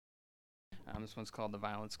This one's called The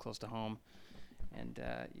Violence Close to Home. And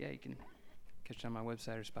yeah, you can catch it on my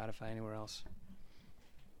website or Spotify, anywhere else.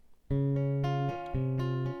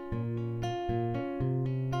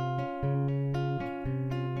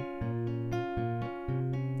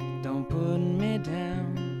 Don't put me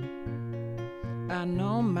down, I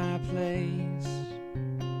know my place.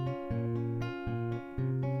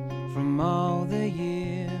 From all the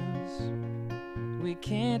years we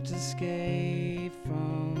can't escape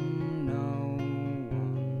from, no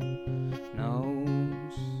one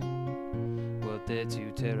knows what they're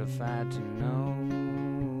too terrified to know.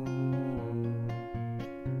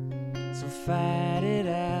 So fight it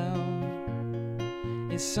out,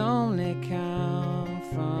 it's only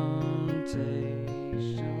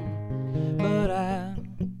confrontation. But I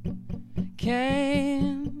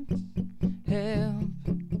can't help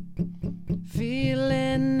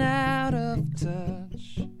feeling out of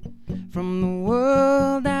touch from the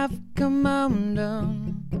world I've come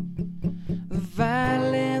undone. The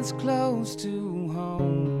violence close to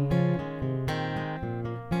home.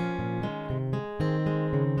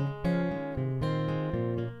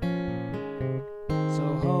 So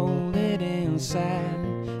hold it inside,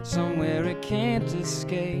 somewhere it can't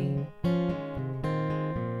escape.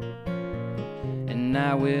 And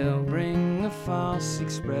I will bring a false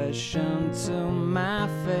expression to my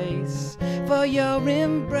face for your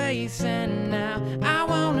embrace. And now I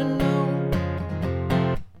wanna know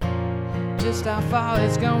just how far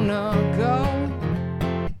it's gonna go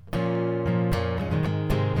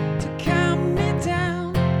to calm me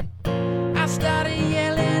down. I started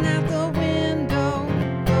yelling out the window,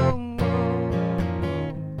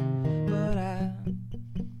 but I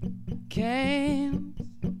can't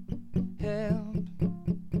help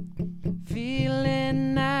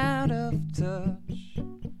feeling out of touch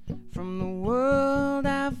from the world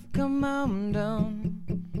I've come undone.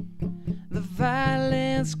 The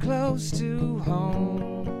violence close to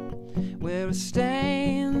home, where I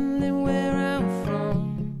stand and where I'm from.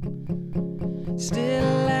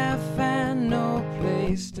 Still I find no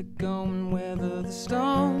place to go and weather the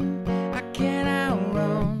storm. I can't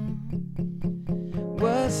outrun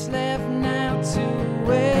what's left now to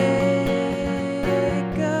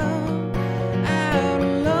wake up out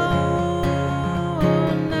alone.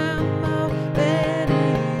 I'm already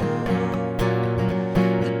old.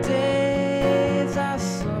 The days are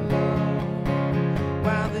so long,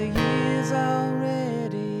 while the years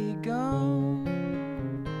already gone,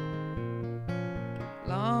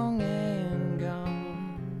 long and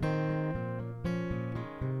gone.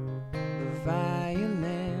 The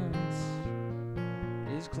violence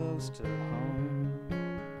is close to home,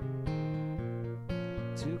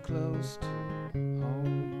 too close to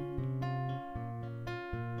home.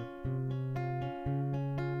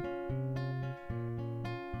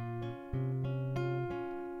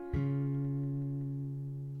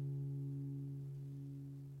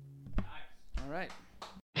 All right.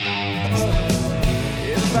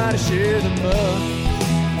 Everybody share the love.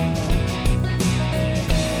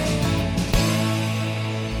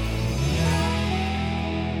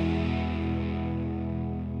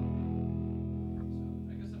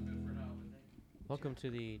 Welcome to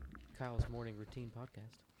the Kyle's Morning Routine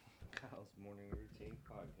Podcast. Kyle's Morning Routine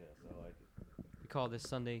Podcast. I like it. We call this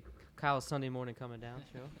Sunday Kyle's Sunday Morning Coming Down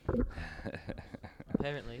show.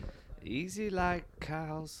 Apparently. Easy like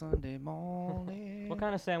Kyle's Sunday morning. What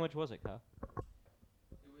kind of sandwich was it, Kyle?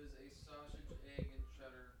 It was a sausage, egg, and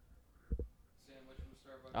cheddar sandwich from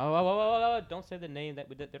Starbucks. Oh, don't say the name.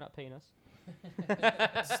 They're not paying us.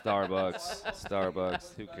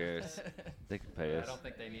 Starbucks. Who cares? They can pay us. I don't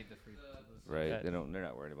think they need the free. Right? Right. They're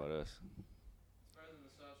not worried about us. It's better than the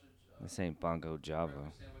sausage. This ain't Bongo Java.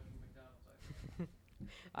 breakfast sandwich from McDonald's, I think.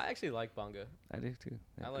 I actually like bonga. I do too.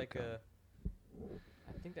 I like I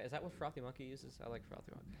think is that what Frothy Monkey uses? I like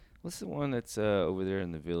Frothy Monkey. What's the one that's over there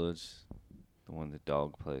in the village? The one, the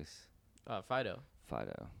dog place. Fido.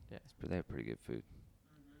 Fido. Yeah. They have pretty good food.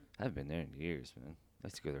 I haven't been there in years, man. I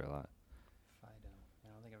used to go there a lot. Fido. I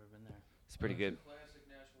don't think I've ever been there. It's pretty good. Classic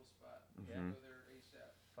Nashville spot. Mhm. Go there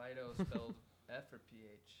ASAP. Fido spelled F or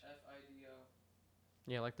PH. Fido.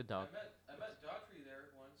 Yeah, I like the dog. I met Daughtry there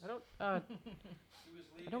once. I don't He was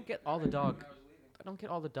leaving. don't get all the right dog. when I was leaving. I don't get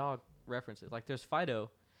all the dog references. Like there's Fido,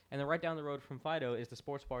 and then right down the road from Fido is the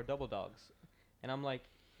sports bar Double Dogs, and I'm like,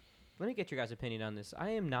 let me get your guys' opinion on this. I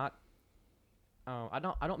am not. I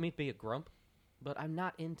don't mean to be a grump, but I'm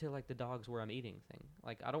not into like the dogs where I'm eating thing.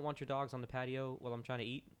 Like I don't want your dogs on the patio while I'm trying to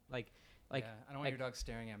eat. Like Yeah, I don't want like- your dog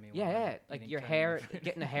staring at me. yeah, while I'm yeah, like eating your China hair, food.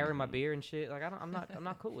 getting the hair in my beer and shit. Like I'm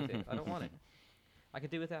not cool with it. I don't want it. I could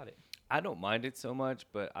do without it. I don't mind it so much,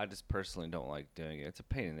 but I just personally don't like doing it. It's a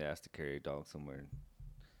pain in the ass to carry a dog somewhere.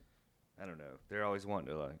 I don't know. They're always wanting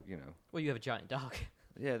to, like, you know. Well, you have a giant dog.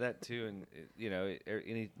 Yeah, that too, and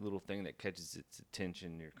any little thing that catches its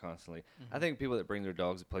attention, you're constantly. I think people that bring their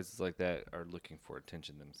dogs to places like that are looking for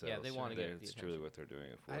attention themselves. they wanna get the It's truly attention. what they're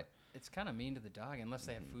doing it for. It's kind of mean to the dog unless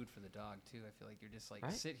they have food for the dog too. I feel like you're just like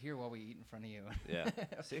Right? sit here while we eat in front of you. Yeah,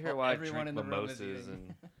 sit here while I Everyone drink in the room is mimosas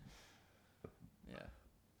eating. and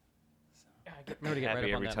Yeah. Remember to get right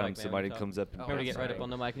happy up on every that time mic, man, somebody when you comes up and Oh, Remember to I'm get right sorry. up on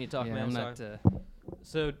the mic when you talk, Yeah, man. I'm Sorry. not.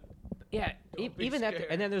 So, yeah, Don't be even after,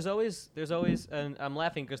 scared. and then there's always, and I'm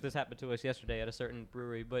laughing because this happened to us yesterday at a certain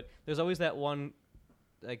brewery. But there's always that one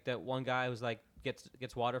guy who's like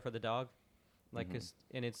gets water for the dog, like, Mhm. 'cause-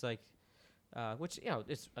 and it's like, which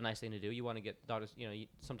it's a nice thing to do. You want to get dogs,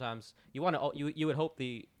 sometimes you want to, you would hope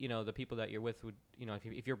the people that you're with would,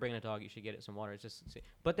 if you're bringing a dog, you should get it some water. It's just,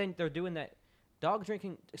 but then they're doing that. Dog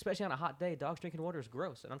drinking, especially on a hot day, dogs drinking water is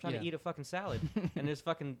gross. And I'm trying to Yeah. eat a fucking salad, and there's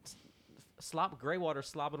fucking gray water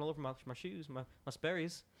slobbing all over my shoes, my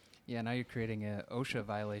Sperry's. Yeah, now you're creating a OSHA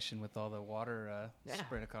violation with all the water Yeah.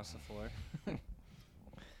 spread across the floor. I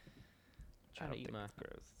Trying to don't eat think my it's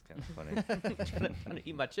gross. It's kind of funny. trying to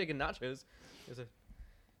eat my chicken nachos. There's a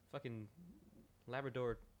fucking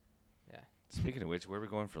Labrador. Speaking of which, where are we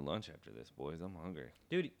going for lunch after this, boys? I'm hungry.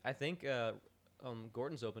 Dude, I think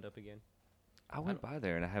Gordon's opened up again. I went by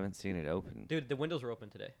there and I haven't seen it open. Dude, the windows were open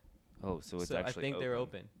today. Oh, so it's So I actually think they're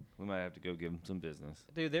open. We might have to go give them some business.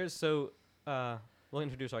 Dude, we'll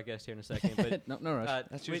introduce our guest here in a second, but no rush.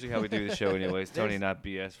 That's wait, usually how we do the show anyways. Tony There's- and I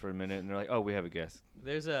BS for a minute, and they're like, oh, we have a guest.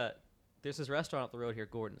 there's this restaurant up the road here,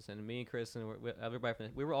 Gordon's, and me and Chris and everybody from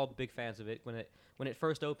we were all big fans of it when it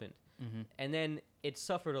first opened. Mm-hmm. And then it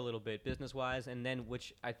suffered a little bit business wise, and then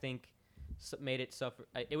which I think made it suffer.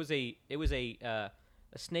 It was a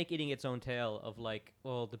snake eating its own tail of like,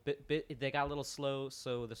 well, they got a little slow,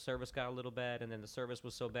 so the service got a little bad, and then the service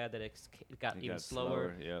was so bad that it got It even got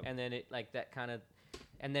slower, yep. and then it like that kind of,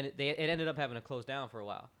 and then it ended up having to close down for a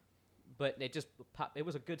while. But it just it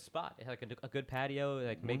was a good spot. It had like a good patio,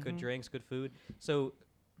 like made good Mhm. drinks, good food. So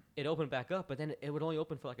it opened back up, but then it would only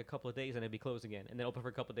open for like a couple of days and it'd be closed again, and then open for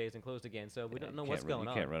a couple of days and closed again. So we don't know what's going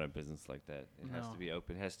on. You can't run a business like that. It has No. to be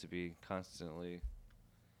open. It has to be constantly.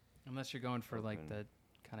 Unless you're going for like Open. the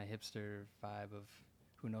kind of hipster vibe of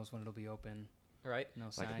who knows when it'll be open. Right? No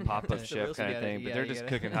Like sign. a You pop-up have to- chef you kind of gotta- thing, but yeah, they're you just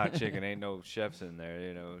gotta- cooking hot chicken. Ain't no chefs in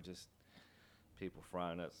there, just people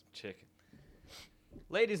frying up some chicken.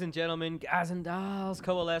 Ladies and gentlemen, guys and dolls,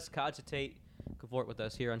 coalesce, cogitate, cavort with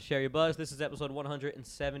us here on Share Your Buzz. This is episode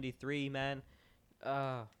 173, man.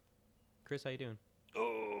 Chris, how you doing?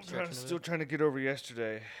 Oh, Stretching a still bit? trying to get over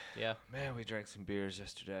yesterday. Yeah. Man, we drank some beers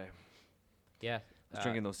yesterday. Yeah. I was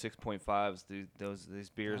drinking those 6.5s. These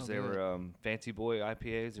beers, Oh, they good. were Fancy Boy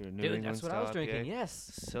IPAs or New Dude, England that's what I style was drinking. IPA.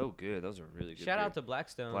 Yes. So good. Those are really good. Shout out to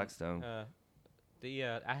Blackstone. Blackstone.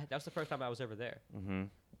 That was the first time I was ever there. Mm-hmm.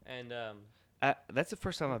 And That's the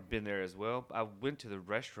first time I've been there as well. I went to the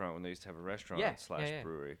restaurant when they used to have a restaurant Yeah, slash yeah, yeah.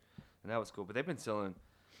 brewery, and that was cool. But they've been selling.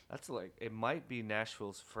 That's like it might be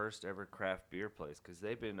Nashville's first ever craft beer place because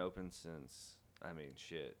they've been open since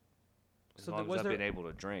shit. As So long was as I've there- been able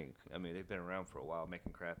to drink. they've been around for a while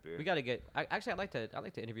making craft beer. we got to get. I'd like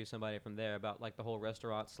to interview somebody from there about like the whole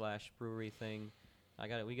restaurant slash brewery thing.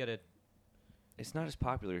 We got to. It's not as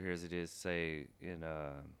popular here as it is, say, in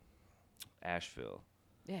Asheville.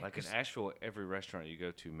 Yeah. Like in 'cause Asheville, every restaurant you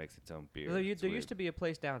go to makes its own beer. there It's used weird. to be a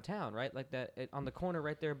place downtown, right? Like that on the corner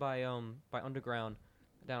right there by Underground,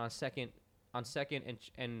 down on Second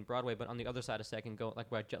and Broadway, but on the other side of Second, go like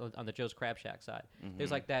on the Joe's Crab Shack side. There's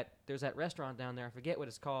Mhm. like there's that restaurant down there. I forget what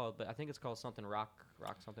it's called, but I think it's called something Rock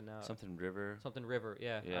something now. Something River. Something River,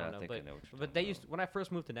 yeah. Yeah, I I don't know, think I but know what you're but talking they about. used when I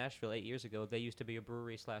first moved to Nashville 8 years ago, they used to be a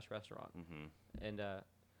brewery slash restaurant, Mm-hmm. and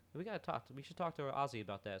we gotta talk. We should talk to Ozzy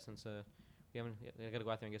about that since we haven't. I gotta go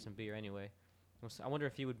out there and get some beer anyway. I wonder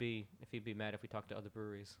if he'd be mad if we talked to other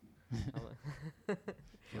breweries.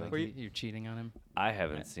 Feel like Were you're cheating on him. I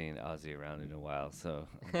haven't seen Ozzy around in a while, so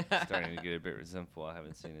I'm starting to get a bit resentful. I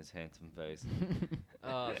haven't seen his handsome face.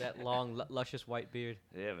 That long, luscious white beard.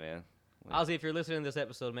 Yeah, man. Ozzy, if you're listening to this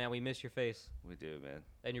episode, man, we miss your face We do, man.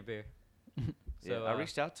 and your beer. Yeah, So, I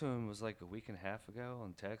reached out to him. It was like a week and a half ago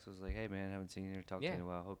on text. I was like, "Hey, man, haven't seen you or talked to you in Yeah. a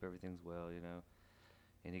while. Hope everything's well,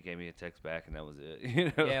 And he gave me a text back, and that was it.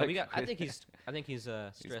 Yeah, like, I think he's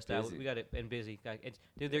stressed out. busy. We got it and busy. Dude,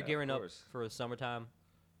 they're Yeah, of gearing up course. for the summertime.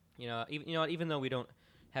 Even though we don't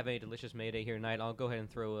have any delicious Mayday here tonight, I'll go ahead and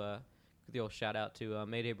throw the old shout out to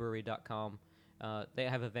MaydayBrewery.com. They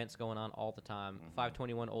have events going on all the time.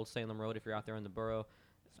 521 Old Salem Road if you're out there in the borough.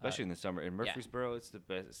 especially in the summer. In Murfreesboro, it's the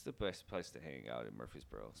best. It's the best place to hang out in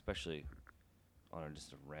Murfreesboro, especially on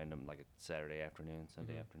just a random like a Saturday afternoon,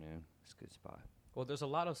 Sunday Mhm. afternoon. It's a good spot. Well, there's a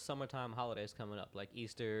lot of summertime holidays coming up, like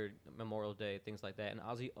Easter, Memorial Day, things like that. And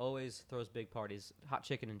Ozzy always throws big parties. Hot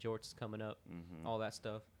chicken and jorts is coming up, Mm-hmm. all that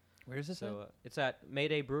stuff. Where is this So it's at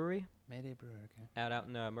Mayday Brewery at? Mayday Brewer. Okay. out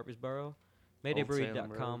in Murfreesboro. Old Salem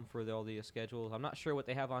MaydayBrewery.com Road. for all the schedules. I'm not sure what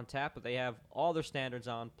they have on tap, but they have all their standards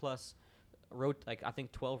on, plus like I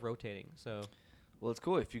think 12 rotating. So Well, it's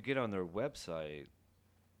cool if you get on their website.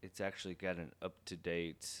 It's actually got an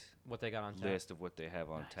up-to-date what they got on tap. list of what they have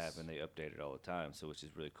on tap, Nice. and they update it all the time. So, which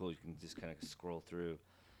is really cool. You can just kind of scroll through,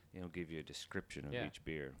 give you a description of Yeah. each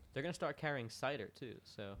beer. They're gonna start carrying cider too.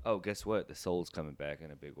 So Oh, guess what? The Soul's coming back in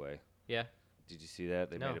a big way. yeah. Did you see that?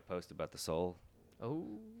 They No. made a post about the Soul.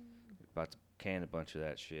 Oh, About to can a bunch of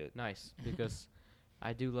that shit. nice because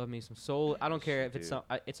I do love me some Soul. I don't care if it's do.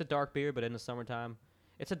 it's a dark beer, but in the summertime,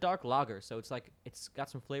 it's a dark lager, so it's like it's got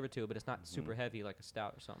some flavor to it, but it's not super Mhm. heavy like a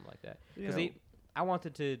stout or something like that. You Because know- I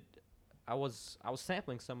wanted to. I was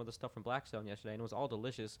sampling some of the stuff from Blackstone yesterday, and it was all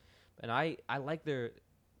delicious. And I like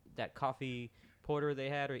that coffee porter they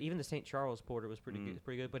had, or even the St. Charles porter was pretty good.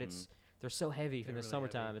 But they're so heavy They're in the really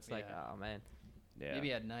summertime. heavy, It's like, yeah. oh man. Yeah.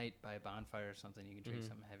 Maybe at night by a bonfire or something, you can drink Mhm.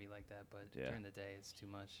 something heavy like that. But Yeah. during the day, it's too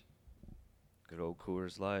much. Good old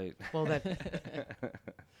Coors Light. Well,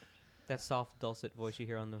 that soft, dulcet voice you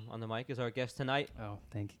hear on the mic is our guest tonight. Oh,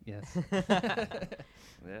 thank you. Yes.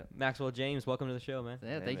 Yeah. Maxwell James, welcome to the show, man.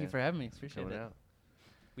 Yeah, Hey, thank you man. for having me. Appreciate Coming it. out.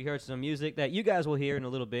 We heard some music that you guys will hear in a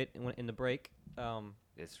little bit in the break.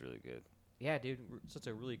 It's really good. Yeah, dude, such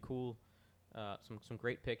a really cool, some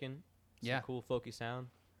great picking. Some Yeah. cool folky sound.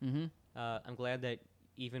 Mm-hmm. I'm glad that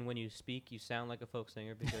even when you speak, you sound like a folk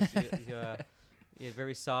singer because you're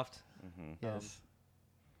very soft, Mm-hmm. Yes.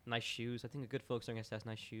 nice shoes. I think a good folk singer has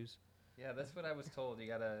nice shoes. Yeah, that's what I was told. You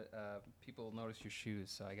gotta people notice your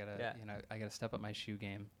shoes, so I gotta Yeah. I gotta step up my shoe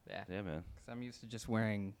game Yeah, Yeah, man. because I'm used to just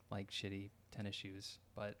wearing like shitty tennis shoes,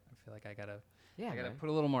 but I feel like I gotta man. put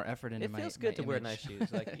a little more effort into It my. feels my good to wear image. nice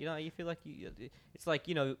shoes. Like you feel like it's like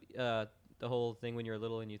the whole thing when you're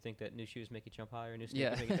little and you think that new shoes make you jump higher, new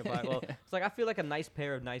sneakers Yeah. make you jump higher. Well, it's like I feel like a nice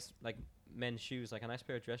pair of nice like men's shoes, like a nice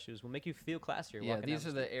pair of dress shoes, will make you feel classier. Yeah, walking these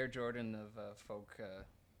down are the Air Jordan of folk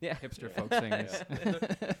yeah hipster folk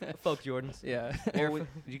singers. folk Jordans. Yeah. Well,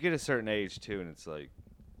 you get a certain age too, and it's like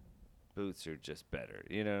boots are just better.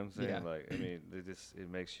 You know what I'm saying? Yeah. Like, I mean, it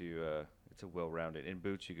makes you. It's a well-rounded. In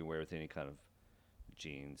boots, you can wear with any kind of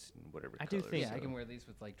jeans and whatever. I do color, think- Yeah, I so- can wear these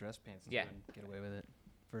with like dress pants too Yeah. and get away with it.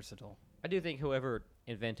 Versatile. I do think whoever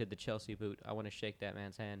invented the Chelsea boot, I want to shake that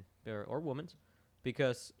man's hand or woman's,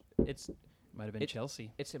 because Might have been It-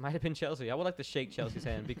 Chelsea. it might have been Chelsea. I would like to shake Chelsea's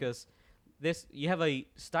hand because you have a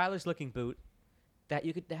stylish looking boot that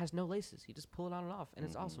that has no laces. You just pull it on and off, and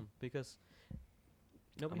it's Mhm. awesome because I'm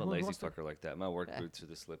nobody a who lazy wants to- fucker like that. My work Yeah. boots are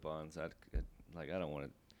the slip-ons. I don't want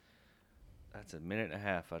to. That's a minute and a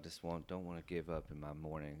half. I just don't want to give up in my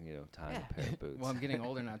morning. Tying Yeah. a pair of boots. Well, I'm getting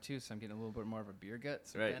older now too, so I'm getting a little bit more of a beer gut.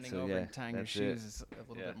 So Right, bending so over yeah, and tying your that's it. shoes is a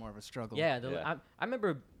little Yeah. bit more of a struggle. Yeah, Yeah. I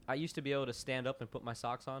remember I used to be able to stand up and put my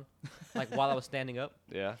socks on, like while I was standing up.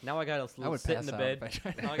 Yeah. Now I gotta I would sit in pass the out bed. if I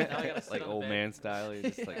tried Now I gotta sit Like on the old bed. man style. You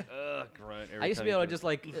just like grunt. Every I used to time be you able to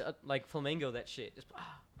put just like flamingo that shit. Just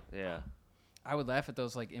Yeah. I would laugh at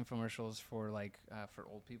those like infomercials for for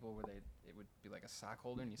old people where it would be like a sock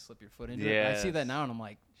holder and you slip your foot into it. I see that Yes. now and I'm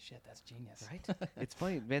like, shit, that's genius. right. It's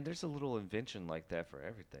funny, man. There's a little invention like that for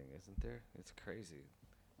everything, isn't there? It's crazy.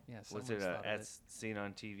 Yeah. What's someone's it? thought of As seen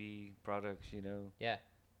on TV products, Yeah.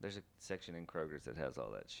 There's a section in Kroger's that has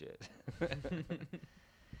all that shit.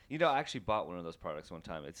 I actually bought one of those products one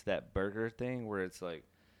time. It's that burger thing where it's like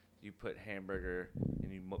you put hamburger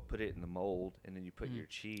and you put it in the mold, and then you put Mm. your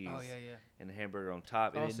cheese Oh yeah. and the hamburger on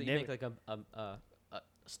top. And Also, it you never, make like a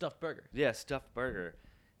stuffed burger. yeah, stuffed burger.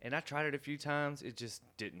 And I tried it a few times. It just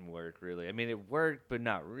didn't work really. I mean, it worked, but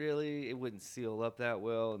not really. It wouldn't seal up that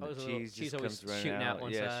well, and Oh, the there's a little cheese cheese just always comes running shooting out out.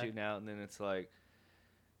 one Yeah, side. shooting out, and then it's like,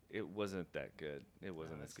 it wasn't that good. It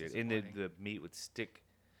wasn't as that's good. And the disappointing. meat would stick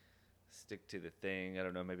to the thing. I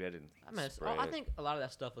don't know. Maybe I didn't. I mean, spray I it. think a lot of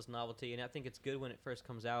that stuff was novelty, and I think it's good when it first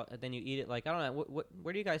comes out, and then you eat it. Like I don't know,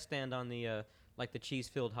 where do you guys stand on the like the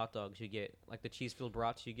cheese-filled hot dogs you get, like the cheese-filled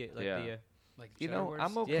brats you get, like Yeah. the Like You know,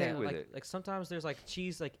 I'm Cheddarwurst. okay yeah, with like, it. like sometimes there's like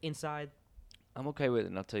cheese like inside. I'm okay with it,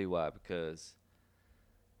 and I'll tell you why. Because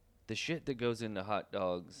the shit that goes into hot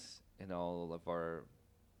dogs and all of our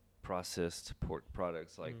processed pork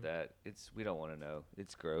products like Mhm. that. We don't want to know.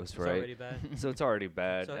 It's gross, It's right? already bad. So it's already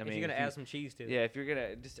bad. So I if mean, you're gonna if add some cheese to it. yeah, if you're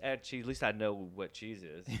gonna just add cheese, at least I know what cheese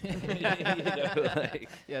is. You know, like,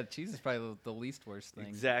 Yeah, cheese is probably the least worst thing. in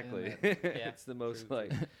exactly. that. It's the most true,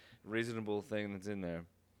 like reasonable thing that's in there.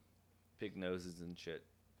 Pig noses and shit.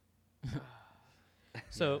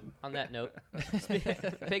 So on that note,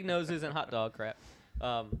 pig noses and hot dog crap.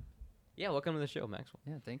 Yeah, welcome to the show, Maxwell.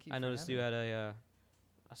 Yeah, thank you. I for noticed having you me. had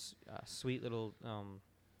a sweet little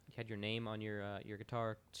you had your name on your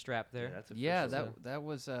guitar strap there. Yeah, that's Yeah, official. that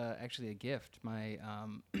was actually a gift. My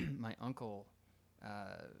my uncle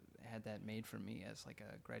had that made for me as like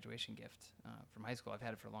a graduation gift from high school. I've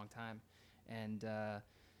had it for a long time, and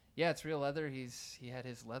yeah, it's real leather. He had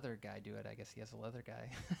his leather guy do it. I guess he has a leather guy.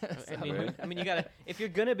 I So- mean, Right. I mean, you gotta. If you're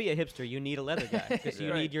gonna be a hipster, you need a leather guy because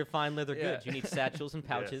you Right. need your fine leather Yeah. goods. You need satchels and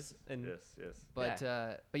pouches and yes. But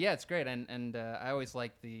yeah, it's great, and I always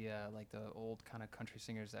liked the old kind of country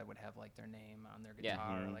singers that would have like their name on their Yeah.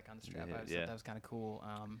 guitar or Mhm. like on the strap. Yeah, I always yeah. thought that was kind of cool.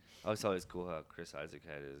 I always thought it was cool how Chris Isaac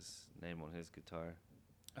had his name on his guitar.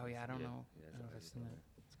 Oh yeah, I don't know. Yeah, I don't know if I've seen that.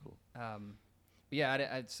 It's cool. But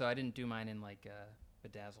yeah, so I didn't do mine in like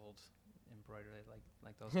bedazzled embroidery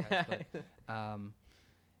like those guys. But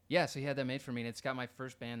yeah, so he had that made for me, and it's got my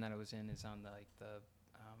first band that I was in is on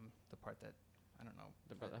the part that I don't know.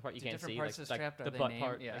 the part you do can't different see, parts like, of the strap, the are they butt named?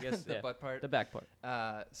 part. Yeah, I guess the yeah. butt part. the back part.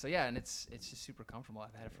 So yeah, and it's just super comfortable.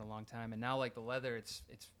 I've had it for a long time, and now like the leather, it's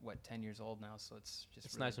what 10 years old now, so it's just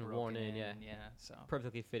It's really nice and worn broken in, yeah. Yeah, so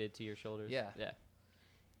Perfectly fitted to your shoulders. Yeah. Yeah.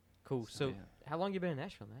 Cool. So, So, yeah. how long you been in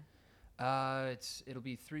Nashville, man? it'll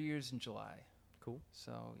be 3 years in July. Cool.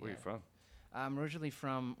 So Where yeah. you from? I'm originally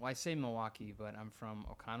from, well, I say Milwaukee, but I'm from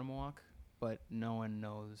Oconomowoc, but no one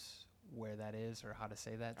knows where that is or how to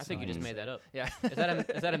say that. I think so you just just made say- that up. Yeah.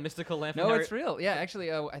 Is that a mystical land? From No, Harry, it's real. Yeah,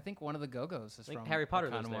 actually, I think one of the Go-Go's is I think from Harry Potter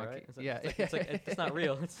lives there, Oconomowoc. right? Yeah, It's like it's not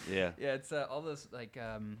real. It's, Yeah. Yeah, it's all those like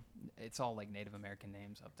it's all like Native American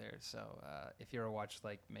names up there. So if you ever watch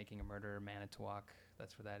like Making a Murderer, Manitowoc,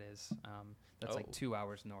 that's where that is. That's like Oh. 2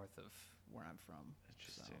 hours north of where I'm from.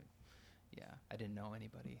 Interesting. Yeah, I didn't know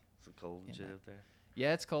anybody. It's cold and Yeah. shit up there.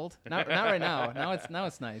 Yeah, it's cold. Not right now. Now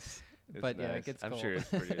it's nice. It's But yeah, it nice. gets I'm cold. sure it's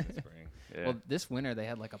pretty in the spring. Yeah. Well, this winter they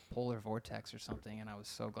had like a polar vortex or something, and I was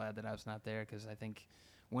so glad that I was not there because I think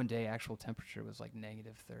one day actual temperature was like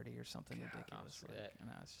 -30 or something ridiculous. yeah. Like, and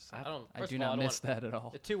I was just I like, don't. I first do of all, not I don't miss that at all.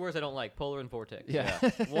 The two words I don't like: polar and vortex. Yeah.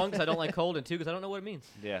 One, because I don't like cold, and two, because I don't know what it means.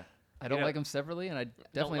 yeah. I don't Yeah. like them separately, and I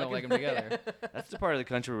definitely don't like it. them together. That's the part of the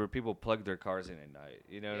country where people plug their cars in at night.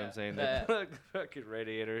 You know what Yeah. I'm saying? They That- plug the fucking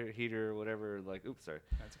radiator, heater, whatever. Like, oops, sorry,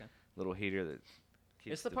 That's good. little heater that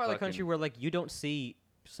keeps It's the part of the country fucking- where like you don't see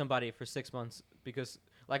somebody for 6 months because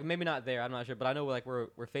like maybe not there. I'm not sure, but I know like where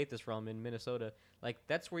Faith is from in Minnesota. Like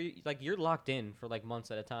that's where you're locked in for like months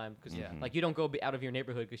at a time because Yeah. like you don't go out of your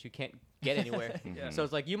neighborhood because you can't get anywhere. Mhm. So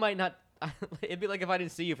it's like you might not. It'd be like if I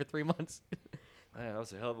didn't see you for 3 months. Man, that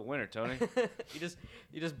was a hell of a winter, Tony. you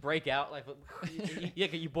just break out like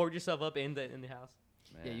you board yourself up in the house.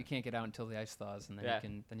 Yeah, Man. you can't get out until the ice thaws, and then Yeah.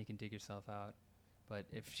 you can dig yourself out. But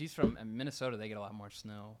if she's from Minnesota, they get a lot more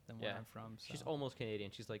snow than where Yeah. I'm from. So. She's almost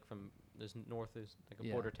Canadian. She's like from this north is like a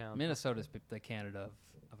Yeah. border town. Minnesota's the Canada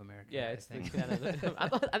of America. Yeah, I it's the think.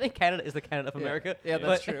 Canada. I think Canada is the Canada of Yeah. America. Yeah, but-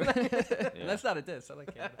 that's true. Yeah. That's not a diss. I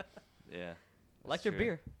like Canada. Yeah. I like That's their true.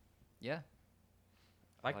 beer. Yeah.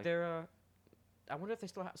 Like Like- their. I wonder if they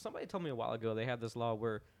still have. Somebody told me a while ago they had this law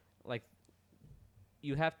where, like,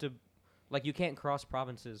 you have to, like, you can't cross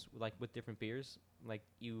provinces like with different beers. Like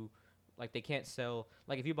they can't sell.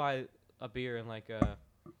 Like if you buy a beer in like I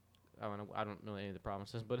don't know any of the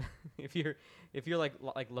provinces, but if you're like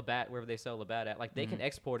Labatt, wherever they sell Labatt at, like they can Mhm.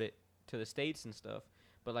 export it to the States and stuff,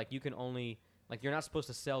 but like you can only like you're not supposed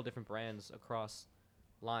to sell different brands across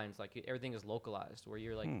lines. Like everything is localized, where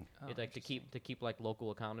you're like Oh, it, like to keep like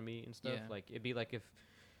local economy and stuff. Yeah. Like it'd be like if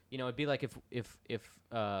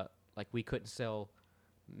like we couldn't sell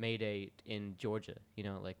Mayday in Georgia, you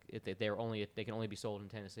know, like if they can only be sold in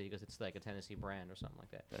Tennessee because it's like a Tennessee brand or something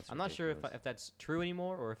like that. That's I'm not sure ridiculous. if that's true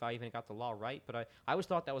anymore or if I even got the law right, but I always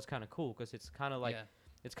thought that was kind of cool because it's kind of like yeah.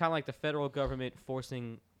 it's kind of like the federal government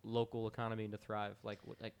forcing local economy to thrive.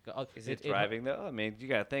 Is it thriving though? I mean, you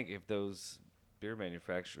gotta think if those beer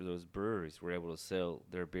manufacturers, those breweries, were able to sell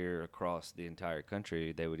their beer across the entire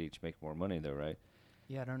country, they would each make more money, though, right?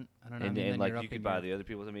 Yeah, I don't know. I And, mean, then like you're up you could in buy your- the other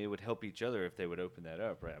people. I mean, it would help each other if they would open that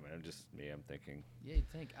up, right? I mean, I'm thinking. Yeah, you'd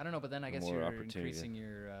think. I don't know, but then I guess More you're opportunity. increasing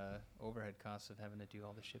your overhead costs of having to do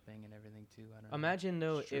all the shipping and everything too. I don't know. Imagine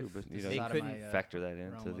though It's true, if but, you This know, is they out of couldn't my, factor that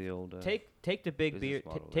realm into of- the old. take the big business beer,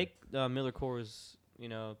 model, take Miller Coors, you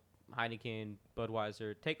know, Heineken,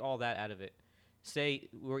 Budweiser, take all that out of it, say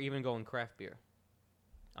we're even going craft beer.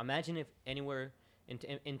 Imagine if anywhere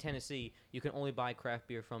in Tennessee you can only buy craft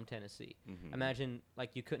beer from Tennessee. Mhm. Imagine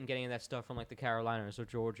like you couldn't get any of that stuff from like the Carolinas or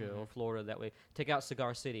Georgia or Mhm. Florida that way. Take out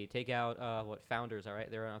Cigar City. Take out what Founders. All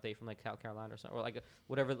right, aren't they from like South Carolina or something or like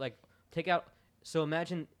whatever. Like take out. So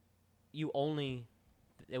imagine you only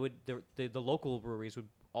it would the local breweries would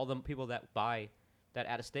all the people that buy that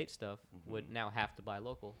out of state stuff would Mhm. now have to buy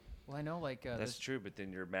local. Well, I know like That's true, but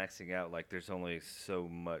then you're maxing out. Like, there's only so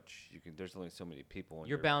much you can. There's only so many people. In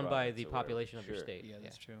You're your bound by province the or whatever. population of your Sure. state. Yeah,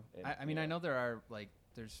 that's true. And, I mean, I yeah. know there are like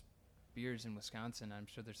there's beers in Wisconsin. I'm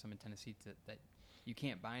sure there's some in Tennessee that you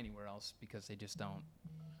can't buy anywhere else because they just don't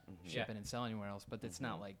Mhm. ship Yeah. it and sell anywhere else. But it's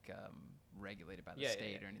not Mhm. like regulated by the Yeah, yeah,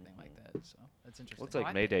 state yeah. or anything like Mhm. that. So that's interesting. Well, it's Well,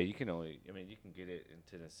 like I- Mayday. You can only. I mean, you can get it in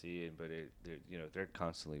Tennessee, but they're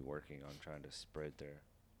constantly working on trying to spread their.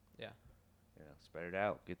 Yeah. Spread it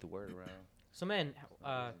out. Get the word around. So man, It's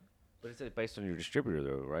not easy. But it's based on your distributor,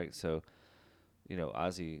 though, right? So,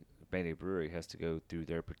 Ozzy Mayday Brewery has to go through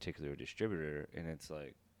their particular distributor, and it's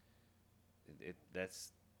like,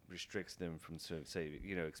 that's restricts them from say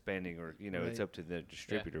expanding or it's Right. up to the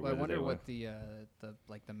distributor. Well, I whether they wonder want-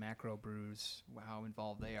 what the macro brews, how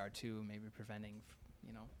involved they are too. Maybe preventing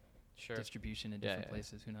sure. distribution in Yeah, different yeah.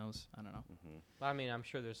 places. Who knows? I don't know. Mhm. I mean, I'm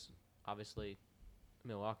sure there's obviously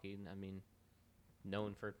Milwaukee. I mean,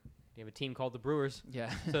 known for you have a team called the Brewers. Yeah.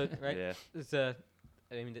 So right, Yeah. it's I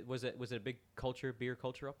mean, was it a big beer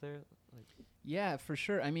culture up there? Yeah, for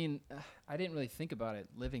sure. I mean, I didn't really think about it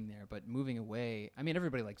living there, but moving away. I mean,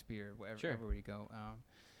 everybody likes beer wherever Sure. everywhere you go.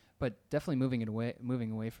 But definitely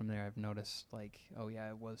moving away from there, I've noticed like, oh yeah,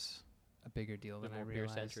 it was a bigger deal Bit than I more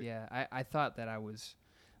realized. beer-centric. Yeah, I thought that I was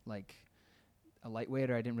like a lightweight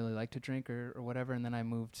or I didn't really like to drink or whatever, and then I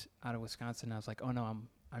moved out of Wisconsin. And I was like, oh no,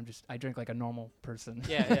 I drink like a normal person.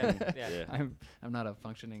 Yeah. Yeah. I'm not a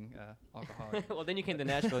functioning alcoholic. Well, then you came to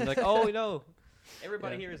Nashville and like, oh no,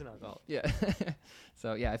 everybody Yeah. here is an alcoholic. Yeah.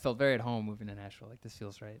 So yeah, I felt very at home moving to Nashville. Like this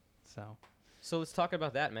feels right. So let's talk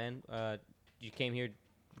about that, man. You came here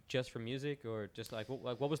just for music, or just like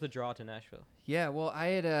what was the draw to Nashville? Yeah, well,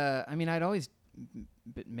 I'd always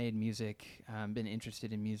made music, been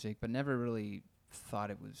interested in music, but never really thought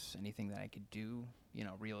it was anything that I could do,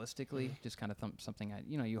 realistically. Just kind of something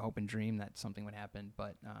you hope and dream that something would happen,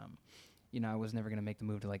 but I was never going to make the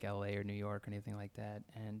move to like LA or New York or anything like that.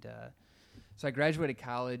 And so I graduated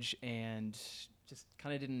college and just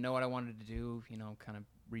kind of didn't know what I wanted to do, kind of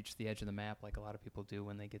reached the edge of the map like a lot of people do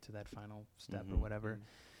when they get to that final step or Mhm. whatever.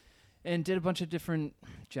 And did a bunch of different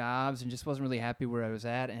jobs and just wasn't really happy where I was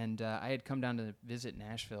at. And I had come down to visit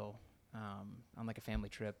Nashville on like a family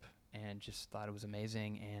trip and just thought it was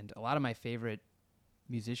amazing. And a lot of my favorite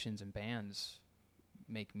musicians and bands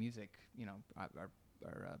make music,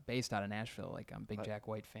 are based out of Nashville. Like I'm a big Right. Jack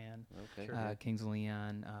White fan, Okay. Sure. Kings of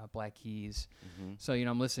Leon, Black Keys. Mhm. So,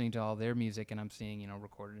 I'm listening to all their music and I'm seeing,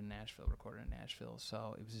 recorded in Nashville.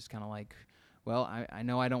 So it was just kind of like, well, I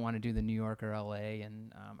know I don't want to do the New York or LA,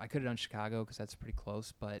 and I could have done Chicago because that's pretty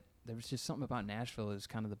close, but there was just something about Nashville. It was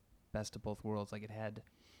kind of the best of both worlds. Like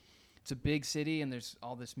it's a big city and there's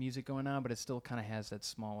all this music going on, but it still kind of has that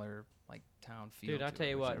smaller like town feel. Dude, I'll to tell it,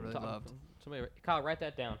 you which what. I really loved. Kyle, write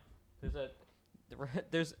that down.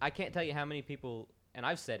 There's I can't tell you how many people, and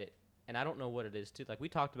I've said it, and I don't know what it is too. Like we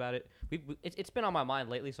talked about it. It's been on my mind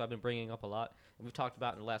lately, so I've been bringing it up a lot. And we've talked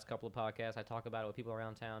about it in the last couple of podcasts. I talk about it with people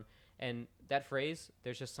around town, and that phrase,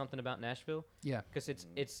 there's just something about Nashville. Yeah. Because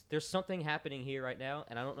there's something happening here right now,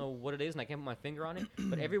 and I don't know what it is, and I can't put my finger on it.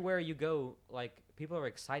 But everywhere you go, like people are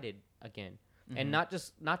excited again. And Mhm.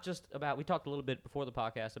 not just about. We talked a little bit before the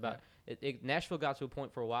podcast about Nashville got to a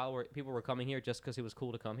point for a while where people were coming here just because it was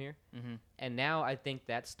cool to come here, and now I think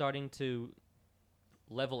that's starting to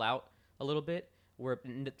level out a little bit. Where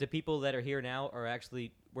the people that are here now are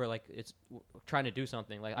actually trying to do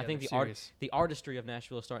something. Like I Yeah, think they're serious. the artistry of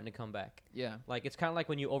Nashville is starting to come back. Yeah. Like it's kind of like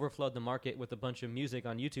when you overflood the market with a bunch of music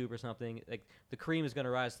on YouTube or something. Like the cream is going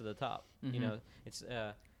to rise to the top. You Mhm. know, it's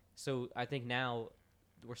so I think now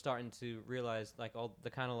we're starting to realize like all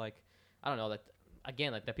the kind of like I don't know that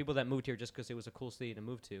again like the people that moved here just because it was a cool city to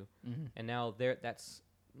move to, and now that's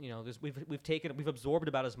we've absorbed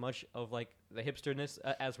about as much of like the hipsterness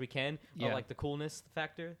as we can, Yeah. or like the coolness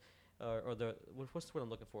factor, or the what's the word I'm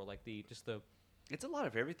looking for, like the It's a lot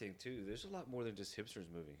of everything too. There's a lot more than just hipsters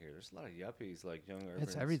moving here. There's a lot of yuppies, like young urbans.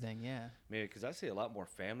 It's everything. Yeah. Man, because I see a lot more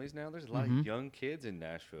families now. There's a lot Mhm. of young kids in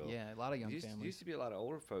Nashville. Yeah. A lot of young used families. to be a lot of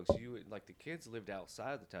older folks. Like the kids lived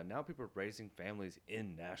outside the town. Now people are raising families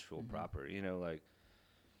in Nashville Mhm. proper. Like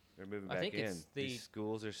they're moving I back think in. it's the- These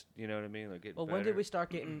schools are, you know what I mean? Like getting well better.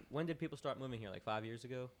 when did people start moving here, like 5 years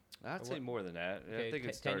ago? I'd or say what? more than that. I Okay, think it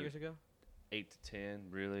 10 started. years ago. 8 to 10,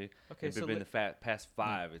 really. Okay, If so it's been let- the past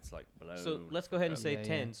 5, it's like blown. So let's go ahead and say Yeah,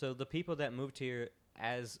 10. yeah. So the people that moved here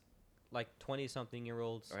as like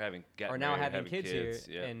 20-something-year-olds Or having are now married, having kids here,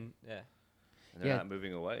 yeah. and And they're Yeah. not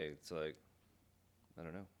moving away. It's like, I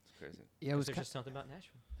don't know. It's crazy. Yeah, it was there's ki- just something about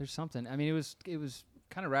Nashville. there's something. I mean, it was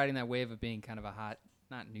kind of riding that wave of being kind of a hot,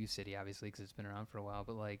 not new city, obviously, because it's been around for a while,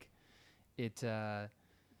 but like it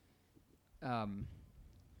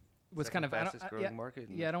was kind of I don't- fastest growing yeah, market.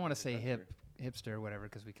 in yeah, I don't want to the say country. hipster or whatever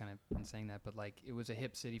because we kind of been saying that, but like it was a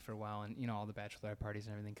hip city for a while, and all the bachelorette parties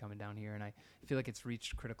and everything coming down here, and I feel like it's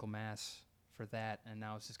reached critical mass for that, and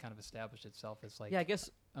now it's just kind of established itself as like Yeah, I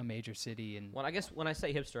guess. a major city, and Well, I guess when I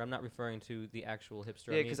say hipster, I'm not referring to the actual hipster.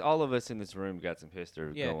 I Yeah, mean, because all of us in this room got some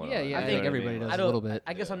hipster Yeah. going Yeah, on. yeah, I you think know what everybody mean? does I a don't. little bit.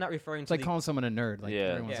 I guess I'm not referring it's to like the calling someone a nerd, like Yeah.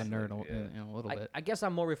 everyone's Yeah. a nerd, Yeah. a little bit. I guess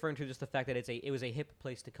I'm more referring to just the fact that it was a hip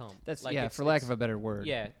place to come. That's like for lack of a better word.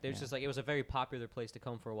 Yeah, there's Yeah. just like it was a very popular place to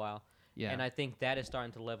come for a while, Yeah, and I think that is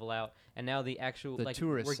starting to level out. And now the actual the like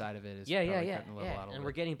tourist we're- side of it is yeah, probably yeah, starting to level out a and little we're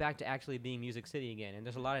bit. getting back to actually being Music City again. And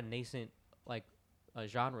there's a lot of nascent like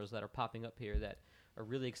genres that are popping up here that are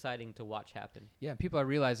really exciting to watch happen. Yeah, people are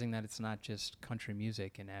realizing that it's not just country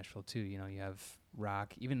music in Nashville too. You have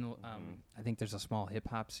rock. Even I think there's a small hip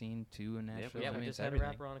hop scene too in Nashville. Yeah, I we mean, just it's had everything.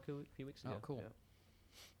 a rapper on a few weeks ago. Oh, cool. Yeah.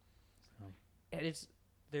 So, And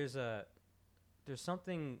there's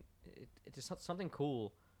something something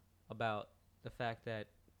cool about the fact that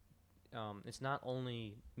it's not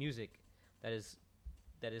only music that is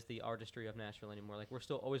the artistry of Nashville anymore. Like we're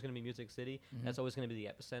still always going to be Music City. Mhm. That's always going to be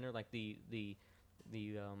the epicenter, like the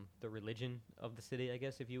religion of the city, I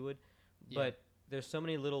guess, if you would. Yeah. But there's so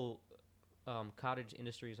many little cottage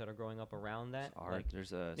industries that are growing up around that. There's art. Like,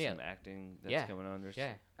 There's yeah. some acting that's Yeah. coming on. There's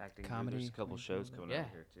Yeah. acting. Comedy, There's a couple I think, shows a little coming bit. on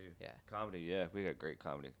Yeah. here too. yeah, Comedy, yeah, we got great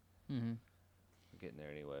comedy. mhm. We're getting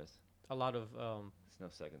there anyways. a lot of It's no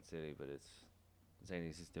second city, but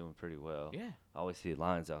Zany's is doing pretty well. yeah, I always see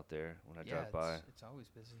lines out there when I Yeah, drive by. it's always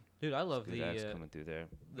busy. dude. I love Good the acts coming through there.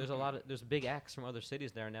 there's big acts from other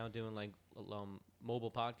cities that are now doing like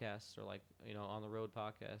mobile podcasts or like on the road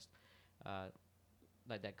podcasts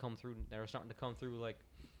like that come through. They're starting to come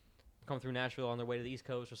through Nashville on their way to the East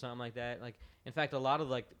Coast or something like that. Like in fact, a lot of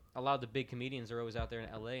the big comedians are always out there in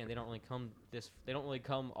LA, and they don't really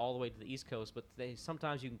come all the way to the East Coast, but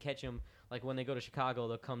sometimes you can catch them like when they go to Chicago,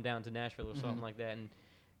 they'll come down to Nashville or something Mhm. like that. And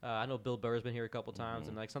I know Bill Burr's been here a couple times,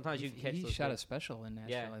 and like sometimes you can catch He those shot a guys. special in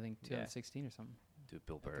Nashville, Yeah, I think yeah. 2016 or something. Dude,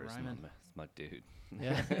 Bill the Burr is Ryman. my dude.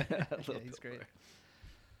 Yeah. I love Yeah, he's Bill great.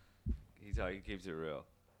 Burr. He keeps it real.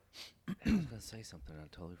 I was gonna say something, I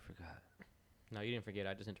totally forgot. No, you didn't forget.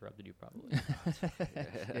 I just interrupted you probably.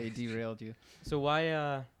 Yeah, he derailed you. So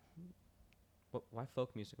why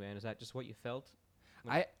folk music, man? Is that just what you felt?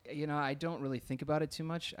 I don't really think about it too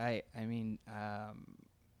much. I mean,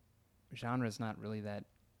 genre is not really that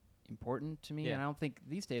important to me, Yeah. and I don't think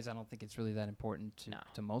these days it's really that important No.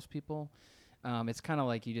 to most people. It's kind of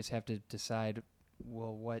like you just have to decide,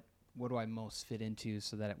 well, what do I most fit into,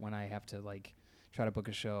 so that when I have to like try to book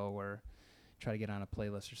a show or try to get on a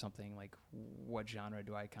playlist or something, like what genre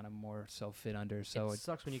do I kind of more so fit under? So it it's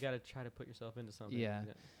sucks when you got to try to put yourself into something. Yeah.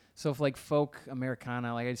 So if like folk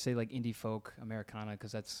Americana, like I'd say like indie folk Americana,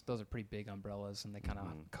 because those are pretty big umbrellas and they kind of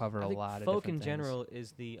Mhm. cover I a think lot of folk different in things. general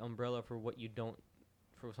is the umbrella for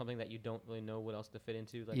for something that you don't really know what else to fit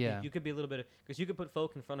into. Like Yeah. you could be a little bit because you could put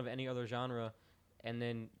folk in front of any other genre, and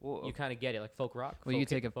then Well, you kind of get it, like folk rock. Well, you folk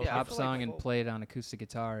take a folk Yeah, I pop feel like song and folk- play it on acoustic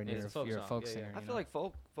guitar, and Yeah, you're it's a folk a song. folk Yeah, yeah. singer. I you feel know? like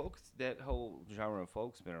folks, that whole genre of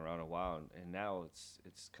folk's been around a while, and now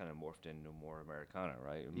it's kind of morphed into more Americana,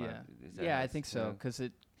 right? Is that Yeah, how I it's- think so. Because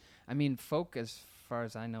folk, as far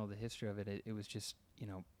as I know, the history of it was just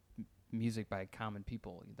music by common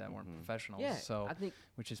people that weren't Mhm. professionals. Yeah, So I think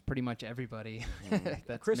which is pretty much everybody Mhm.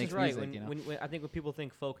 that Chris makes is right. music. When I think when people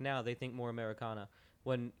think folk now, they think more Americana.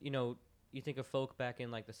 When you think of folk back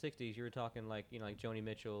in like the '60s, you were talking like like Joni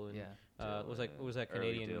Mitchell and yeah. what was that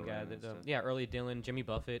Early Canadian guy Dylan that and stuff. early Dylan, Jimmy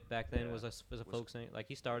Buffett back then Yeah. was a folk singer. Like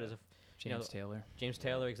he started as a James Taylor. James Yeah.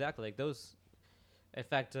 Taylor, exactly. Like those. In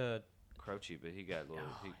fact, Croce, but he got a little.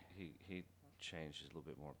 Oh. He changed a little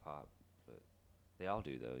bit more pop, but they all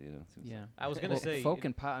do though. It seems Yeah. like. I was gonna Well, say folk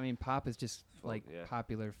and pop. I mean, pop is just Folk, like yeah.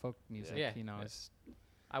 popular folk music. Yeah. Yeah. Yeah.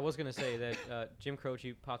 I was gonna say that Jim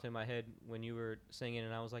Croce popped in my head when you were singing,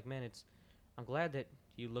 and I was like, man, I'm glad that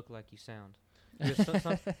you look like you sound.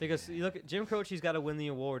 Because, because you look at Jim Croce's got to win the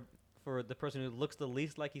award for the person who looks the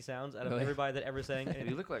least like he sounds out of Really? everybody that ever sang. And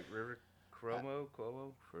you look like River Cuomo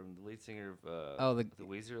from the lead singer of Oh, the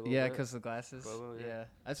Weezer. A little Yeah, bit. because the glasses. Cuomo, yeah. Yeah,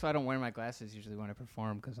 that's why I don't wear my glasses usually when I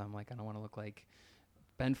perform, because I'm like, I don't want to look like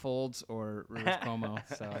Ben Folds or Rivers Cuomo,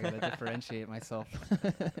 so I gotta differentiate myself.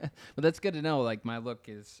 But that's good to know. Like my look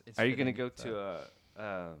is. Are you gonna fitting, go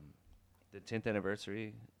to the 10th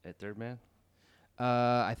anniversary at Third Man?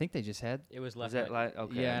 I think they just had. It was Was left. that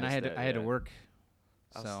okay? yeah, and I had to work.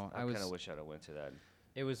 I So I kind was. of wish I'd have went to that.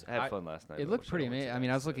 It was. I had fun last night. It but looked wish I'd pretty have went to amazing. I that mean,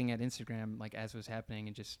 I was instead. looking at Instagram like as it was happening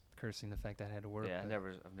and just cursing the fact that I had to work. Yeah, but-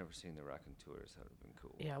 I've never seen the Rockin' Tours. That would have been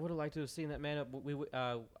cool. Yeah, I would have liked to have seen that, man.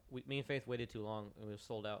 Me and Faith waited too long. It was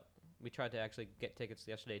sold out. We tried to actually get tickets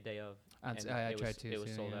yesterday, day of. I and tried to. It was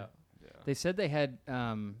too, sold yeah. out. Yeah. They said they had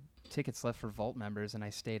tickets left for Vault members, and I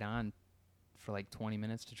stayed on for like 20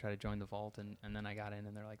 minutes to try to join the Vault, and then I got in,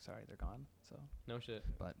 and they're like, "Sorry, they're gone." So, No shit.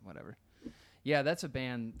 but whatever. Yeah, that's a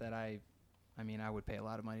band that I mean, I would pay a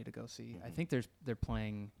lot of money to go see. I Mhm. think they're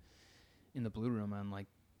playing in the Blue Room on like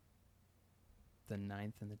the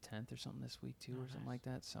 9th and the 10th or something this week too, Oh, or something nice. like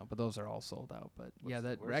that. So, but those are all sold out. But yeah, What's- that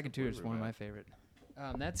where's the Ragged Tour Blue is Room one of at? my favorite.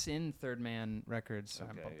 That's in Third Man Records. I'm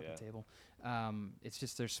Okay, up at yeah. the table. It's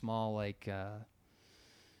just their small like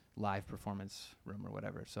live performance room or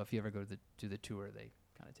whatever. So if you ever go to the tour, they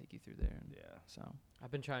kind of take you through there. And Yeah. So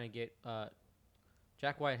I've been trying to get.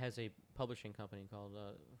 Jack White has a publishing company called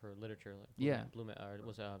for literature. Like Yeah. Or it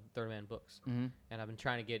was Third Man Books, mm-hmm. and I've been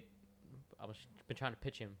trying to get. Been trying to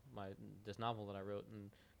pitch him this novel that I wrote and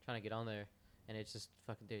trying to get on there, and it's just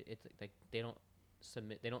fucking. It's like they don't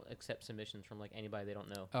submit. They don't accept submissions from like anybody they don't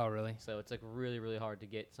know. Oh, really? So it's like really, really hard to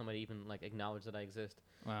get somebody even like acknowledge that I exist.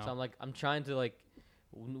 Wow. So I'm trying to like,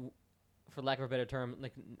 for lack of a better term,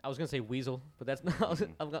 like I was gonna say weasel, but that's not.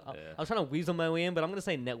 I was trying to weasel my way in, but I'm gonna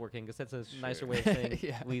say networking because that's a nicer Sure. way of saying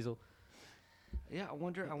Yeah. weasel. Yeah, I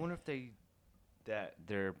wonder if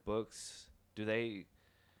their books, do they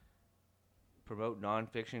promote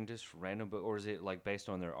nonfiction, just random book, or is it like based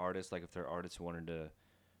on their artists? Like if their artist wanted to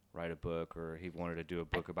write a book, or he wanted to do a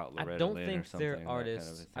book about Loretta I don't Lynn or think something. they're that kind of a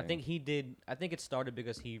artists. I thing. think he did. I think it started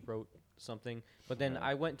because he wrote something. But then Yeah.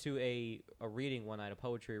 I went to a reading one night, a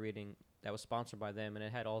poetry reading that was sponsored by them, and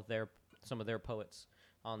it had some of their poets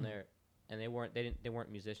on there, and they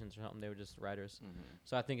weren't musicians or something. They were just writers.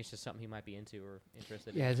 So I think it's just something he might be into or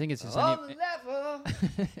interested Yeah, I in. think it's just On level.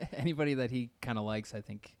 anybody that he kind of likes. I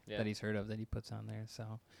think Yeah. that he's heard of that he puts on there.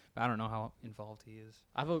 So but I don't know how involved he is.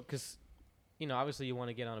 I vote because, obviously you want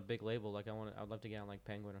to get on a big label. Like I'd love to get on like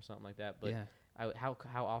Penguin or something like that. But yeah. how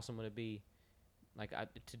awesome would it be, like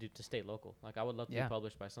to stay local? Like I would love to Yeah. be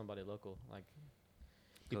published by somebody local. Like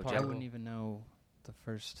be Go part I of wouldn't even know the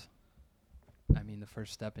first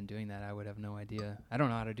step in doing that. I would have no idea. I don't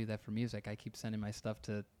know how to do that for music. I keep sending my stuff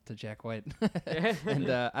to Jack White, and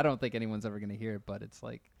I don't think anyone's ever gonna hear it. But it's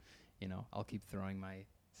like, I'll keep throwing my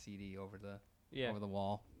CD over the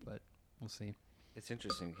wall. But we'll see. It's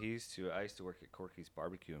interesting. I used to work at Corky's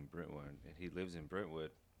Barbecue in Brentwood, and he lives in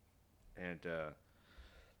Brentwood, and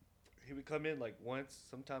he would come in like once,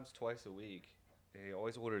 sometimes twice a week, and he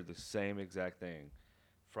always ordered the same exact thing: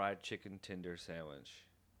 fried chicken tender sandwich,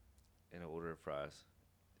 and an order of fries,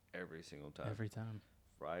 every single time. Every time.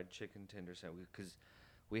 Fried chicken tender sandwich, because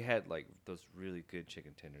we had like those really good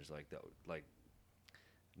chicken tenders, like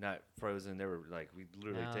not frozen. They were like, we'd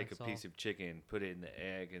literally No, take a it's piece of chicken, put it in the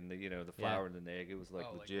egg, and the flour in the egg. It was like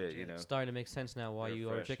Oh, like legit, legit. Starting to make sense now why They're you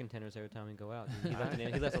order fresh. chicken tenders every time we go out.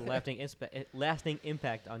 He left a lasting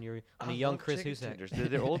impact on a I young love Chris chicken Husak. tenders. They're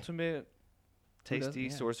the ultimate Who doesn't? tasty Yeah.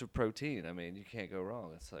 source of protein. I mean, you can't go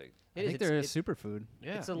wrong. It's like, I think they're a superfood.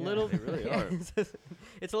 yeah, It's a yeah, little. they really are. It's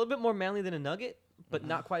a little bit more manly than a nugget, but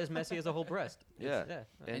not quite as messy as a whole breast. Yeah.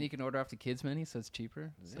 And you can order off the kids menu, so it's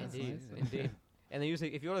cheaper. So that's Indeed, nice. indeed. And they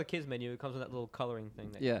usually, if you order the kids menu, it comes with that little coloring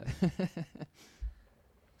thing. That Yeah.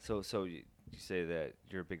 So you say that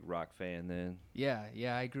you're a big rock fan then? Yeah.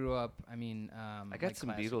 I grew up. I mean, I got like some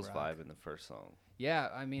classic Beatles rock. vibe in the first song. Yeah,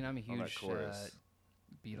 I mean, I'm a On that huge chorus.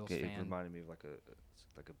 Beatles It fan. reminded me of like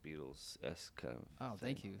a Beatles-esque kind of Oh,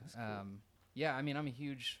 thank thing. you. It's cool. Yeah, I mean, I'm a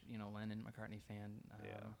huge, Lennon McCartney fan.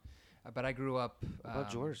 Yeah. But I grew up. What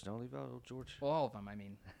about George? Don't leave out old George. Well, all of them. I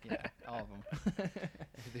mean, yeah, all of them.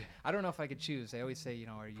 I don't know if I could choose. They always say,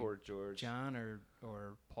 are you Poor George. John or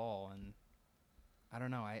Paul? And I don't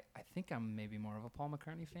know. I think I'm maybe more of a Paul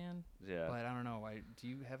McCartney fan. Yeah. But I don't know. Do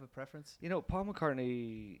you have a preference? Paul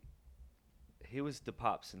McCartney, he was the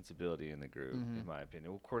pop sensibility in the group, Mhm. in my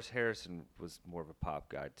opinion. Of course, Harrison was more of a pop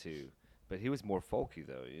guy too, but he was more folky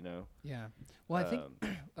though. Yeah. Well, I think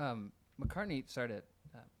McCartney. Sorry to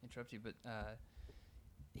interrupt you, but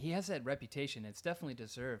he has that reputation. It's definitely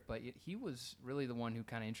deserved, but he was really the one who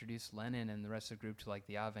kind of introduced Lennon and the rest of the group to like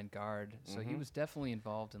the avant-garde. So he Mhm. was definitely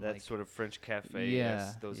involved in that like. sort of French cafe,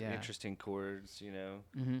 Yeah, those yeah. interesting chords.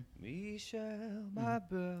 Mm-hmm. Michel, my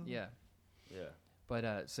belle. Yeah. Yeah.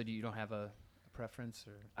 But so you don't have a preference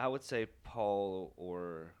or? I would say Paul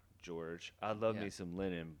or George. I love Yeah. me some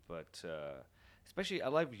Lennon, but especially I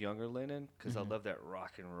like younger Lennon because I Mhm. love that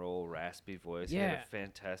rock and roll raspy voice. He had Yeah. a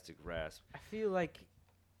fantastic rasp. I feel like.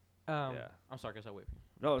 Yeah. I'm sorry, guys. I'll wait.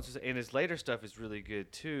 No, it's just, and his later stuff is really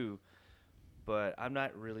good too. But I'm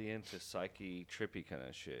not really into psyche trippy kind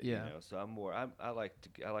of shit. Yeah. You know, so I like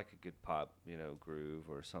a good pop, groove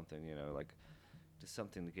or something. Like just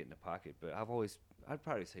something to get in the pocket. But I'd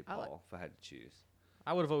probably say I like- Paul if I had to choose.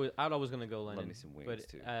 I'd always gonna go Lennon. Love me some Wings but,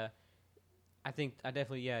 too. I think I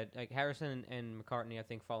definitely like Harrison and McCartney. I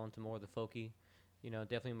think fall into more of the folky,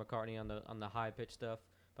 definitely McCartney on the high pitched stuff.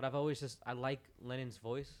 But I've always I like Lennon's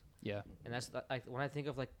voice, Yeah. and that's like when I think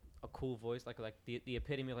of like a cool voice, like the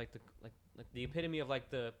epitome of like the epitome of like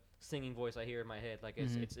the singing voice I hear in my head. Like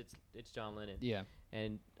Mhm. it's John Lennon. Yeah.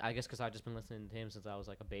 And I guess because I've just been listening to him since I was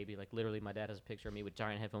like a baby. Like literally, my dad has a picture of me with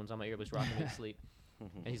giant headphones on my earbus, rocking me to sleep.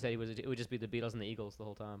 And he said it would just be the Beatles and the Eagles the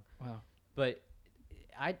whole time. Wow. But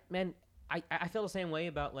I feel the same way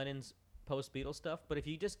about Lennon's post Beatles stuff. But if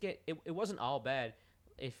you just get it wasn't all bad.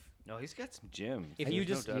 If No, he's got some gems. If There's you no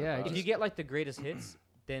just- doubt yeah, about if it. you get like the greatest hits,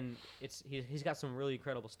 then he's got some really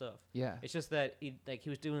incredible stuff. Yeah. It's just that he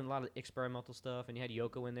was doing a lot of experimental stuff, and you had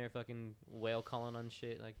Yoko in there fucking whale calling on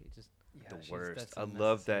shit. Like it just Yeah, the she's- worst. that's I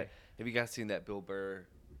love that. unnecessary. Have you guys seen that Bill Burr,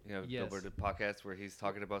 Bill Yes. Burr the podcast where he's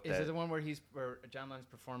talking about Is that? it the one where John Lennon's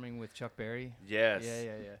performing with Chuck Berry? Yes.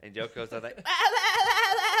 Yeah. And Yoko's like,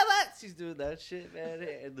 she's doing that shit, man.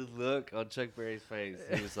 And the look on Chuck Berry's face,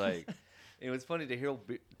 it was like, it was funny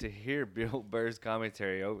to hear Bill Burr's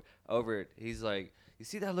commentary over it. He's like, you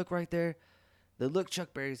see that look right there? The look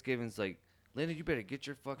Chuck Berry's giving is like, Lennon, you better get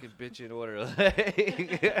your fucking bitch in order.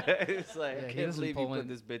 It's like, Yeah, I he can't doesn't believe you pull put in-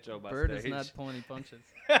 this bitch on my Bird is stage. not pulling any punches.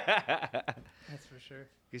 That's for sure.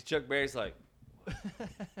 Because Chuck Berry's like,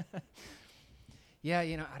 Yeah,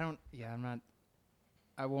 I'm not.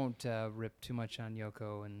 I won't rip too much on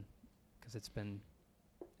Yoko, and because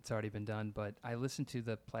it's already been done. But I listened to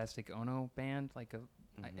the Plastic Ono band. I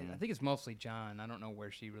Mhm. think it's mostly John. I don't know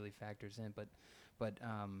where she really factors in, but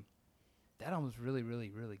that album was really, really,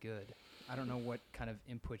 really good. I don't know what kind of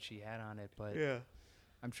input she had on it, but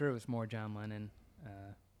I'm sure it was more John Lennon.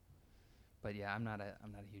 But yeah, I'm not a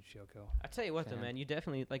huge Yoko. I tell you what though, fan. man, you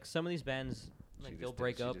definitely like some of these bands. Like She they'll just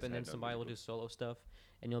break did- she up just and then had no somebody will reboot. do solo stuff,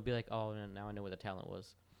 and you'll be like, oh, now I know where the talent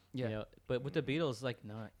was. Yeah. But with the Beatles, like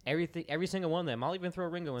No, every single one of them, I'll even throw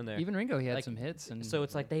Ringo in there. even Ringo, he had Like, some hits, and So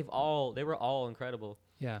it's like they were all incredible.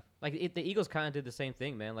 yeah, Like the Eagles kind of did the same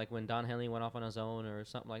thing, man. Like when Don Henley went off on his own or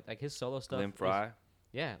something like his solo stuff. Glenn was- Fry.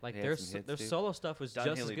 yeah, like He had some hits, their too. solo stuff was Don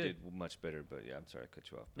just Henley as good. did much better, but yeah, I'm sorry I cut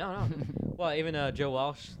you off. No. Well, even Joe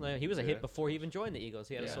Walsh, like, he was a Yeah. hit before he even joined the Eagles.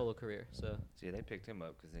 He had a Yeah. solo career. So See, they picked him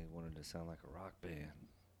up because they wanted to sound like a rock band.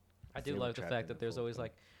 I They do were love the trapped fact in that the there's full always thing.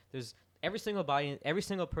 like there's every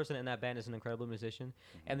single person in that band is an incredible musician,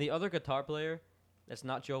 Mm-hmm. and the other guitar player that's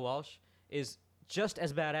not Joe Walsh is just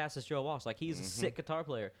as badass as Joe Walsh. Like he's a Mhm. sick guitar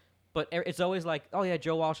player, but it's always like, oh yeah,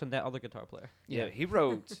 Joe Walsh and that other guitar player. Yeah, he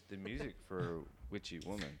wrote the music for Witchy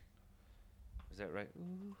Woman. Is that right?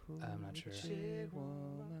 I'm not sure. Witchy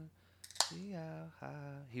woman, see how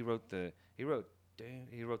high. He wrote the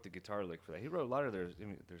guitar lick for that. He wrote a lot of their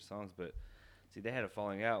songs, but see, they had a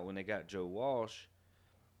falling out when they got Joe Walsh.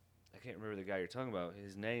 I can't remember the guy you're talking about,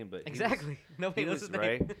 his name, but Exactly. Nobody He knows was his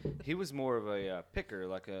Ray. name. He was more of a picker,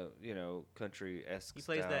 like a country-esque. He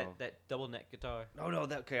plays style. that double neck guitar. No,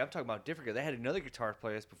 okay, I'm talking about different. They had another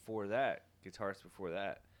guitarist before that.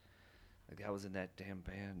 The guy was in that damn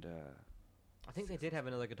band. I think they did have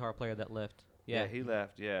another guitar player that left. Yeah. He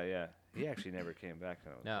left. Yeah. He actually never came back.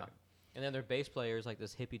 I don't No. think. And then their bass player is like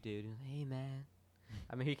this hippie dude. He's like, hey man,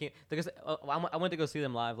 I mean he can't because I went to go see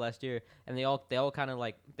them live last year, and they all kind of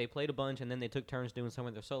like they played a bunch, and then they took turns doing some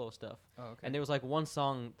of their solo stuff. Oh, okay. And there was like one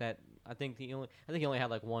song that I think he only had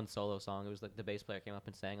like one solo song. It was like the bass player came up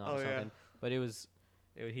and sang on or something. But it was.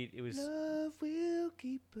 Love will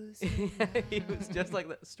keep us. He was just like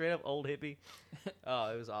the straight up old hippie.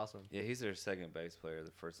 Oh, it was awesome. Yeah, he's their second bass player.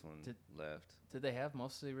 The first one Did- left. Did they have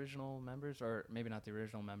most of the original members, or maybe not the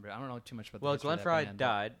original member? I don't know too much about. Well, the history Glenn of that Fry band, but-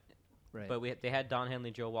 died, right? but they had Don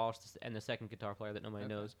Henley, Joe Walsh, and the second guitar player that nobody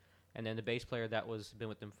Okay. knows, and then the bass player that was been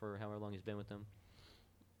with them for however long he's been with them.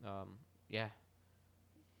 Yeah.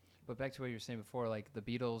 But back to what you were saying before, like the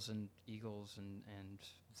Beatles and Eagles and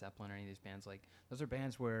Zeppelin or any of these bands, like those are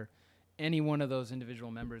bands where any one of those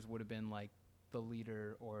individual members would have been like the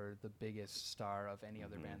leader or the biggest star of any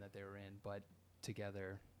other Mhm. band that they were in, but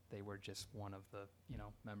together they were just one of the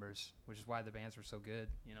members, which is why the bands were so good.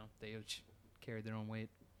 They each carried their own weight.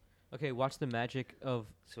 Okay, watch the magic of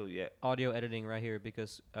So yeah, audio editing right here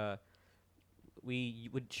because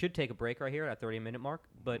should take a break right here at 30-minute mark,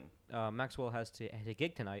 but Maxwell has a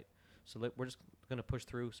gig tonight, so we're just gonna push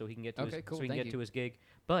through so he can get to Okay, cool, so he can thank get you. to his gig.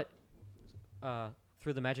 But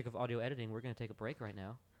through the magic of audio editing, we're gonna take a break right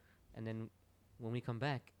now, and then when we come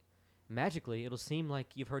back, magically it'll seem like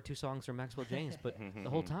you've heard 2 songs from Maxwell James, but the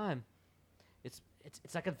whole time, it's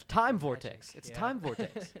like a time vortex. It's a yeah. time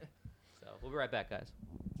vortex. So we'll be right back, guys.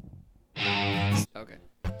 Okay.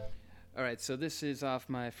 All right, so this is off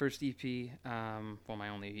my first EP, my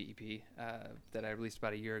only EP that I released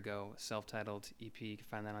about a year ago, self-titled EP. You can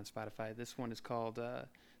find that on Spotify. This one is called The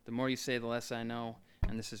More You Say, The Less I Know,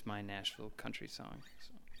 and this is my Nashville country song.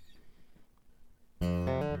 So.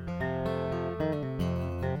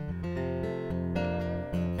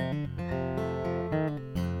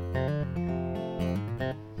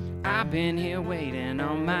 I've been here waiting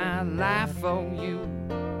all my life for you.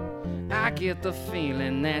 I get the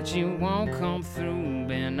feeling that you won't come through.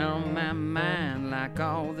 Been on my mind like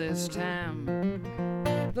all this time.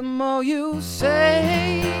 The more you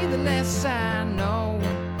say, the less I know.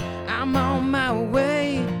 I'm on my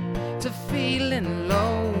way to feeling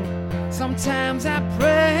low. Sometimes I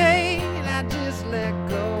pray and I just let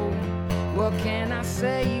go. What can I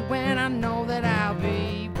say when I know that I'll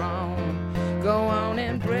be wrong? Go on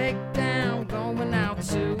and break down, going out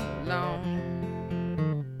too long.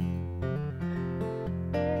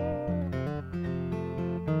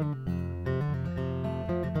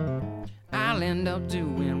 I'll end up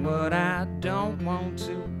doing what I don't want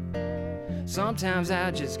to. Sometimes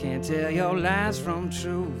I just can't tell your lies from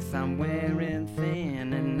truth. I'm wearing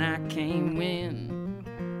thin and I can't win.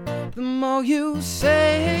 The more you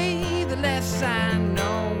say, the less I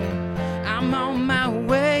know. I'm on my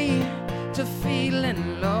way to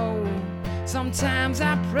feeling low. Sometimes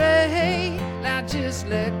I pray, I just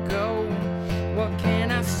let go. What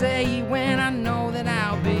can I say when I know that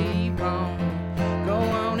I'll be wrong? Go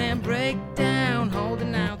on and break down,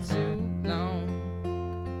 holding out too long.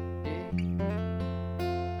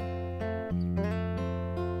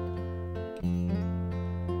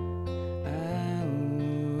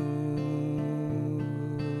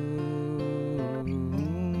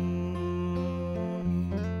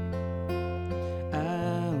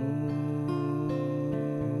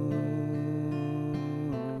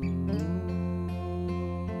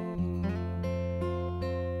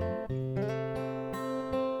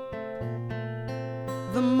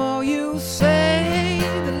 The more you say,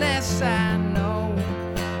 the less I know.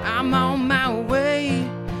 I'm on my way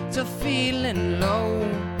to feeling low.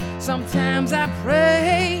 Sometimes I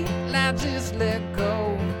pray, I just let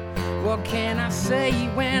go. What can I say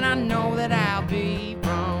when I know that I'll be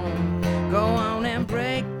wrong? Go on and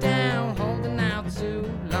break down, holding out too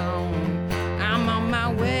long. I'm on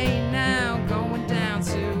my way now, going down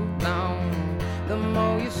too long. The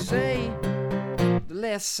more you say, the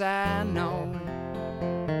less I know.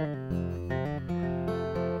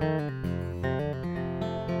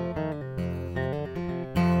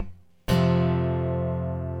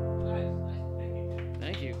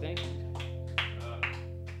 Thank you, thank you.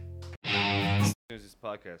 As soon as this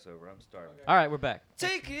podcast's over, I'm starting. All right, we're back.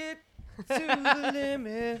 Take it to the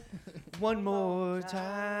limit one more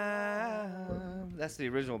time. That's the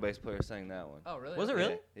original bass player sang that one. Oh, really? Was it Yeah,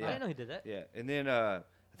 really? yeah. I didn't know he did that. Yeah, and then I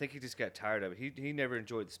think he just got tired of it. He never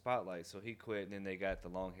enjoyed the spotlight, so he quit. And then they got the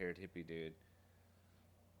long-haired hippie dude.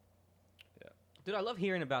 Dude, I love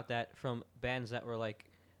hearing about that from bands that were like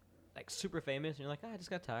super famous, and you're like, I just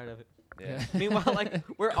got tired of it. Yeah. Meanwhile, like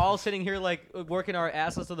we're all sitting here like working our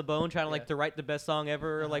asses to the bone, trying to like Yeah. to write the best song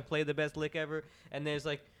ever, or like play the best lick ever, and there's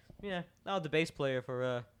like, the bass player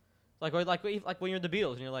for like when you're the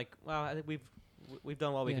Beatles, and you're like, wow, I think we've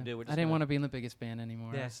done what we can do. We're I just didn't gonna- want to be in the biggest band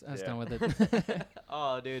anymore. Yeah. I was Yeah. done with it.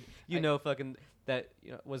 Oh, dude, fucking that.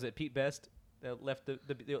 Was it Pete Best that left the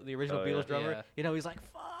original Oh, yeah. Beatles drummer? Yeah. He's like,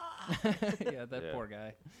 fuck. Yeah, that Yeah. poor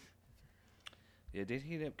guy. Yeah, did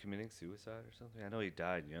he end up committing suicide or something? I know he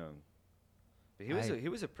died young. But I- he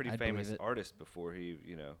was a pretty I'd believe famous it. artist before he,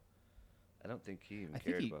 I don't think he even I think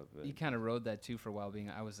cared he, about it. he kind of rode that too for a while. Being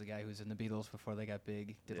I was the guy who was in the Beatles before they got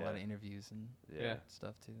big. Did a lot of Yeah. interviews and Yeah.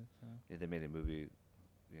 stuff too. So. Yeah, they made a movie,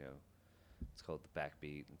 it's called The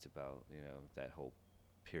Backbeat. It's about, that whole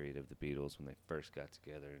period of the Beatles when they first got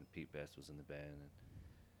together and Pete Best was in the band. And,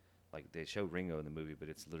 like, they show Ringo in the movie, but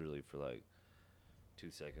it's literally for, like, 2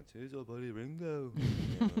 seconds. Here's our buddy Ringo.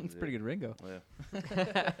 It's pretty good, Ringo. Yeah.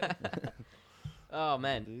 Oh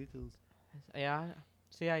man, Beatles. yeah.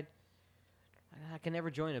 See, I can never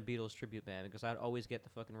join a Beatles tribute band because I'd always get the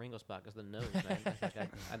fucking Ringo spot because the nose, man.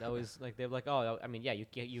 I'd always like they're like, oh, I mean, yeah, you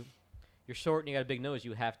you're short and you got a big nose,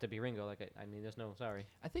 you have to be Ringo. Like I mean, there's no sorry.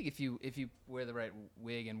 I think if you wear the right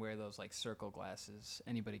wig and wear those like circle glasses,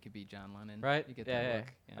 anybody could be John Lennon. Right? You get Yeah, that yeah.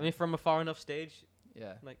 look. Yeah. I mean, from a far enough stage,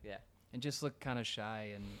 yeah. like yeah. And just look kind of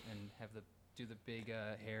shy and have do the big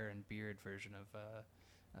hair and beard version of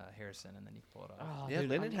Harrison, and then you can pull it off. Oh, Yeah, dude,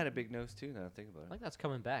 Lennon had a big nose too. Now I think about I it. like that's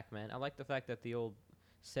coming back, man. I like the fact that the old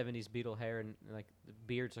 '70s Beatle hair and like the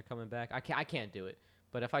beards are coming back. I can't do it,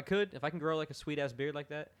 but if I can grow like a sweet ass beard like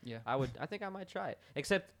that, Yeah. I would. I think I might try it.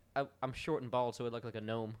 Except I'm short and bald, so it would look like a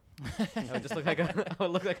gnome. I would just look like I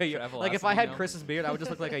would look like a like if I Travelocity had gnome. Chris's beard, I would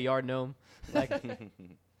just look like a yard gnome. Like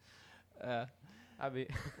I'd be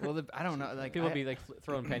Well, I don't know. Like people would be like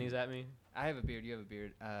throwing pennies at me. I have a beard. You have a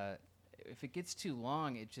beard. If it gets too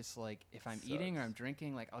long, it just like if I'm eating or I'm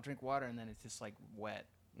drinking, like I'll drink water and then it's just like wet.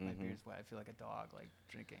 My beard's wet. I feel like a dog, like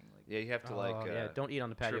drinking. Like Yeah, you have to like yeah, don't eat on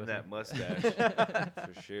the patio. trim with that me.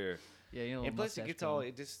 mustache for sure. yeah, you know. And plus, it mustache gets trim. all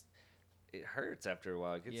it hurts after a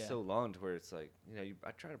while. It gets Yeah. so long to where it's like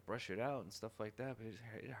I try to brush it out and stuff like that, but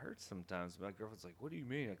it hurts sometimes. My girlfriend's like, "What do you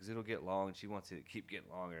mean?" Because it'll get long and she wants it to keep getting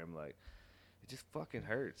longer. I'm like, it just fucking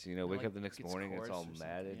hurts. Wake like, up the next gets morning, it's coarse all or something,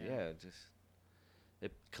 matted. yeah. Yeah,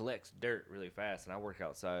 it collects dirt really fast. And I work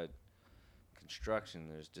outside construction.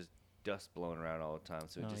 There's just dust blowing around all the time,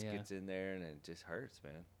 so it Oh, just yeah. gets in there and it just hurts,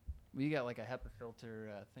 man. Well, you got like a HEPA filter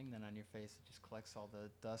thing then on your face that just collects all the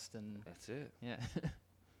dust and That's it. yeah.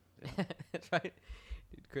 That's right.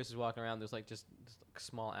 Dude, Chris is walking around. There's like just like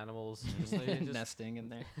small animals just, like, just nesting in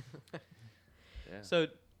there. Yeah. So,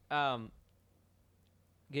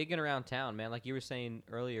 gigging around town, man. Like you were saying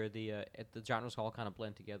earlier, the genres all kind of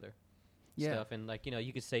blend together. Yeah. Stuff and like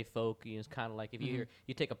you could say folk. It's kind of like if you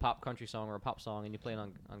you take a pop country song or a pop song and you play it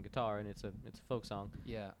on guitar and it's a folk song.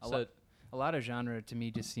 Yeah. So A lot of genre to me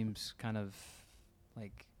just seems kind of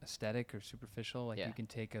like aesthetic or superficial. Like Yeah. you can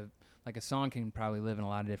take a song can probably live in a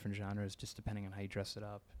lot of different genres just depending on how you dress it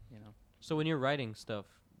up. so when you're writing stuff,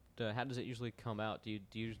 how does it usually come out? Do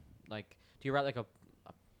you write like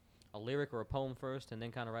a lyric or a poem first and then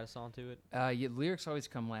kind of write a song to it? Yeah, lyrics always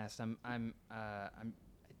come last.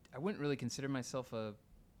 I wouldn't really consider myself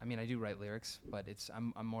I mean, I do write lyrics, but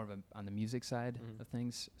I'm more of on the music side of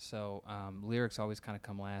things. So lyrics always kind of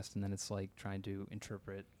come last, and then it's like trying to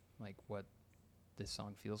interpret like what this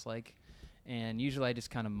song feels like. And usually I just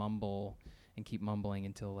kind of mumble and keep mumbling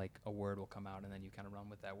until like a word will come out, and then you kind of run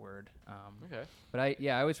with that word. Okay. But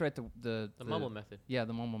I always write the mumble method. Yeah,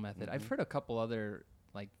 the mumble method. I've heard a couple other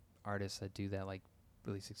like artists that do that, like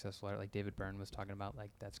really successful art. Like David Byrne was talking about, like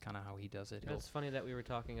that's kind of how he does it. It's funny that we were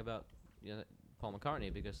talking about Paul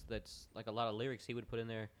McCartney because that's like a lot of lyrics he would put in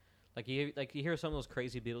there. Like you hear some of those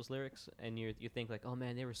crazy Beatles lyrics and you think like, oh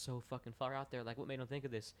man, they were so fucking far out there. Like what made them think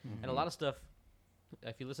of this? And a lot of stuff.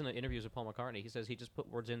 If you listen to interviews with Paul McCartney, he says he just put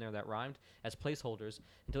words in there that rhymed as placeholders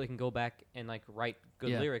until he can go back and like write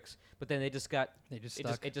good lyrics. But then it just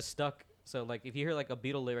stuck. So like if you hear like a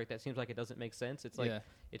Beatle lyric that seems like it doesn't make sense, it's like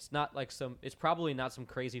it's not like it's probably not some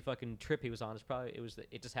crazy fucking trip he was on.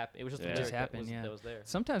 It just happened. It was just It a just lyric happened, that was there.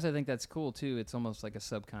 Sometimes I think that's cool too. It's almost like a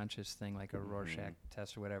subconscious thing, like a Rorschach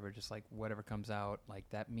test or whatever. Just like whatever comes out, like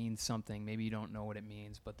that means something. Maybe you don't know what it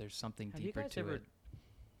means, but there's something Have you deeper guys to ever it.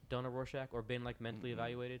 done a Rorschach or been like mentally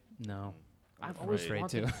evaluated? No, I've I'm always afraid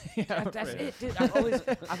wanted. Yeah, That's afraid. it, dude.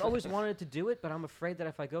 I've always wanted to do it, but I'm afraid that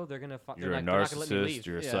if I go, they're gonna. You're a they're not gonna let me narcissist. leave.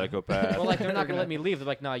 You're a Yeah. psychopath. Well, like they're not gonna let me leave. They're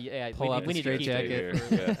like, no, Pull we out need the to keep you straitjacket.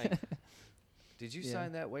 here. Yeah. Like, Did you Yeah.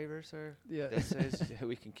 sign that waiver, sir? Yeah. That says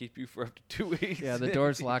we can keep you for up to 2 weeks. Yeah, the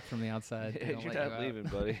door's locked from the outside. They Yeah, don't you're let you not out. leaving,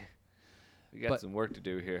 buddy. We got But- some work to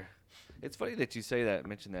do here. It's funny that you say that,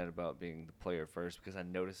 mention that about being the player first, because I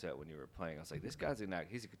noticed that when you were playing. I was like, this guy's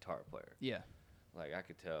he's a guitar player. Yeah, Like I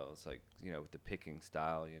could tell. It's like with the picking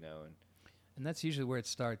style, and that's usually where it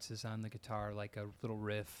starts, is on the guitar, like a little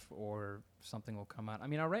riff or something will come out. I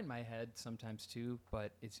mean, I'll write in my head sometimes too,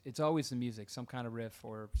 but it's always the music, some kind of riff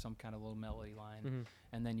or some kind of little melody line,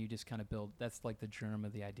 and then you just kind of build. That's like the germ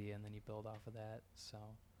of the idea, and then you build off of that. So,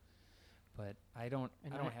 but I don't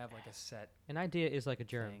have like a set. an idea is like a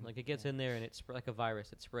germ. Thing, Like it gets yeah. in there and it's like a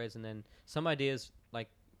virus. It spreads, and then some ideas like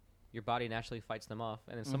your body naturally fights them off,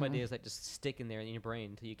 and then some ideas that just stick in there in your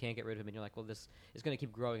brain until you can't get rid of them. And you're like, well, this is going to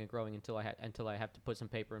keep growing and growing until I have to put some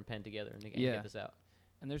paper and pen together and Yeah. get this out.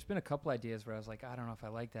 And there's been a couple ideas where I was like, I don't know if I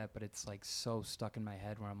like that, but it's like so stuck in my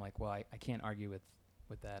head where I'm like, well, I can't argue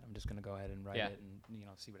with that. I'm just going to go ahead and write Yeah. it and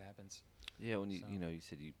see what happens. Yeah, when you So- you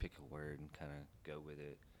said you pick a word and kind of go with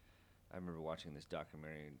it. I remember watching this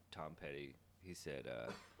documentary, and Tom Petty. He said,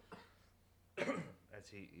 as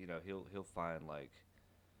he'll find like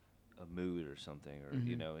a mood or something, or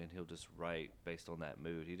and he'll just write based on that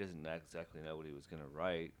mood. He doesn't exactly know what he was gonna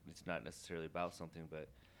write. It's not necessarily about something, but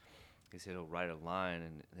he said he'll write a line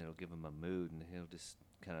and it'll give him a mood, and he'll just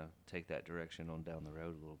kind of take that direction on down the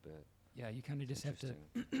road a little bit. Yeah, you kind of just have to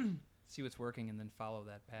Interesting. see what's working and then follow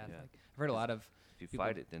that path. Yeah. Like, I've heard a lot of If you people-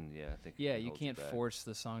 fight it, then yeah, I think. it yeah, can you hold can't back. force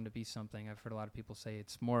the song to be something. I've heard a lot of people say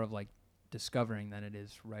it's more of like discovering than it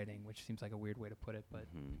is writing, which seems like a weird way to put it, but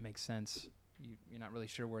Mhm. it makes sense. You're not really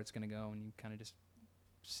sure where it's going to go, and you kind of just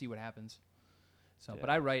see what happens. So, but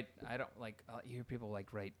Yeah. I write. I don't like. You hear people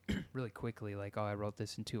like write really quickly, like, "Oh, I wrote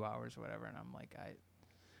this in 2 hours or whatever," and I'm like,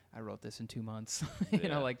 I wrote this in 2 months. You Yeah.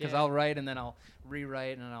 know, like because Yeah. I'll write and then I'll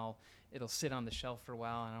rewrite and it'll sit on the shelf for a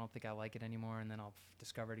while, and I don't think I like it anymore, and then I'll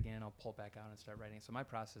discover it again. I'll pull it back out and start writing. So my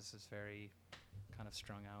process is very kind of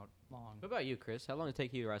strung out, long. What about you, Chris? How long did it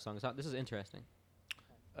take you to write songs? This is interesting.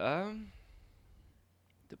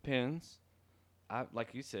 Depends. I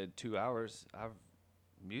like you said, 2 hours.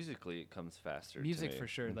 Musically it comes faster. to Music me. for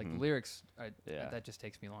sure. Like the Mhm. lyrics, Yeah. that just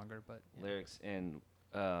takes me longer. But yeah. Lyrics and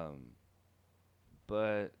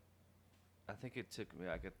but I think it took me.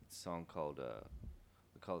 I got a song called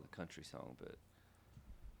we call it the country song, but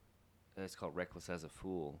it's called "Reckless as a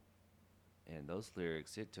Fool." And those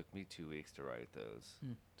lyrics, it took me 2 weeks to write those.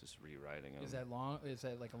 Hmm. Just rewriting them. Is that long? Is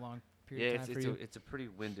that like a long Yeah, period of time it's for you? it's a pretty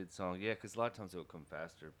winded song. Yeah, because a lot of times it'll come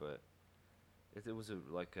faster, but it was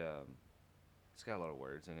it's got a lot of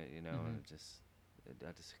words in it, you know, and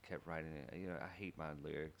I just kept writing it. You know, I hate my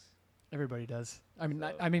lyrics. Everybody does. I mean,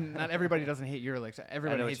 So- not everybody doesn't hate your lyrics. I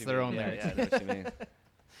Everybody know what hates you their mean. own Yeah, lyrics. yeah, I know what you mean.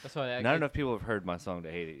 That's why Not enough people have heard my song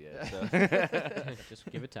to hate it yet. So. Just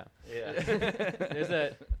give it time. Yeah.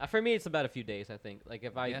 There's for me, it's about a few days. I think. Like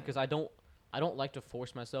if Yeah. because I don't like to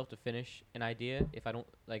force myself to finish an idea if I don't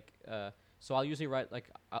like. So I'll usually write like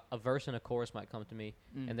a verse and a chorus might come to me,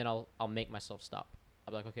 and then I'll make myself stop.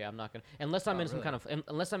 I'll be like, okay, I'm not gonna unless I'm Oh, in some really? kind of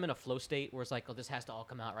unless I'm in a flow state where it's like, oh, this has to all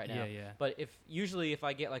come out right now. Yeah. But if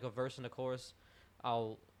I get like a verse and a chorus,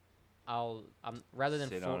 I'll rather than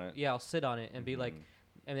Sit on it. I'll sit on it and be like, Mhm.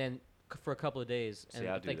 and then for a couple of days See, and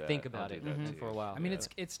I'll do like that. think I'll about do it that Mhm. too. for a while. I mean, Yeah.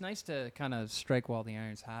 it's nice to kind of strike while the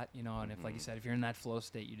iron's hot, you know. And if, like you Mhm. said, if you're in that flow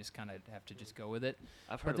state, you just kind of have to just go with it.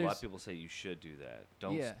 I've But heard a lot there's- of people say you should do that.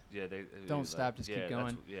 Don't. Yeah. They Don't like, stop, just keep yeah,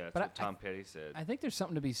 going. That's But what Tom Petty said. I think there's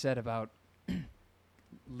something to be said about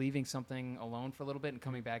leaving something alone for a little bit and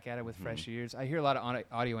coming back at it with fresh ears. I hear a lot of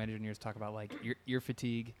audio engineers talk about like ear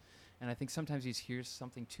fatigue, and I think sometimes you hear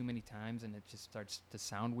something too many times and it just starts to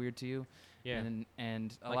sound weird to you. Yeah.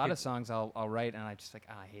 And a Like lot it- of songs I'll write and I just like,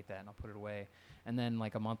 I hate that, and I'll put it away. And then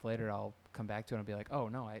like a month later I'll come back to it and I'll be like, oh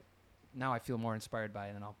no, now I feel more inspired by it,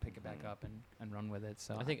 and then I'll pick it back up and run with it.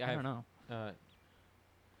 So I think I don't know. well,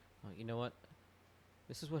 you know what?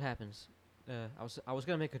 This is what happens. I was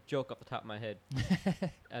gonna make a joke off the top of my head,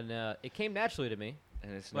 and it came naturally to me.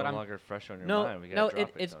 And it's but no I'm- longer fresh on your No, mind. We gotta no,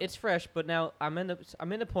 drop it's fresh. But now I'm in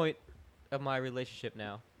the point of my relationship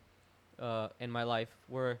now, in my life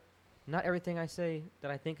where not everything I say that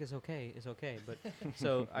I think is okay. But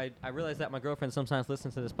so I realized that my girlfriend sometimes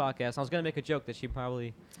listens to this podcast. I was gonna make a joke that she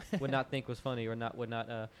probably would not think was funny or would not.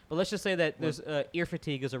 But let's just say that there's ear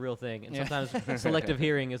fatigue is a real thing, and Yeah. sometimes selective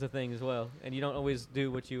hearing is a thing as well, and you don't always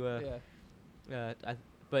do what you.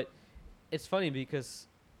 But it's funny because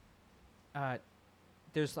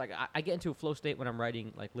there's like I get into a flow state when I'm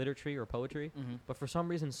writing like literature or poetry, Mhm. but for some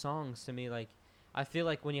reason songs to me, like I feel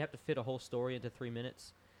like when you have to fit a whole story into 3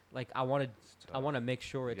 minutes, like I want to make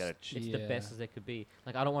sure You it's gotta the best Yeah. as it could be.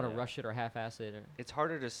 Like I don't want to Yeah. rush it or half-ass it. Or It's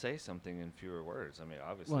harder to say something in fewer words. I mean,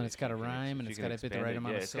 obviously. Well, and it's if got you a can rhyme, and if it's you can gotta fit the expand right it,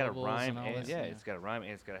 amount yeah, of it's got a syllables rhyme, and all and this, yeah, yeah. it's got a rhyme,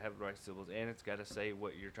 and it's got to have the right syllables, and it's got to say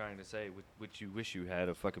what you're trying to say, which you wish you had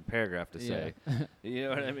a fucking paragraph to say. You know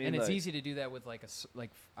what I mean? And it's Like- easy to do that with like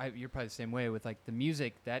you're probably the same way with like the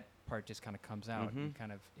music. That part just kind of comes out and Mhm.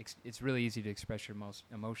 kind of it's really easy to express your most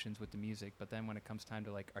emotions with the music. But then when it comes time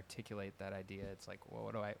to like articulate that idea, it's like, well,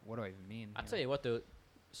 what do I even mean? I'll tell you what, though,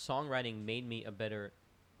 songwriting made me a better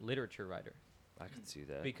literature writer. I can see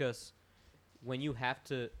that. Because when you have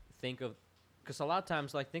to think of, because a lot of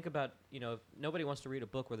times, like, think about, nobody wants to read a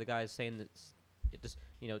book where the guy is saying that it just,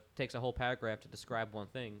 takes a whole paragraph to describe one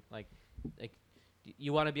thing. Like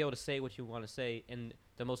you want to be able to say what you want to say in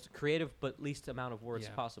the most creative but least amount of words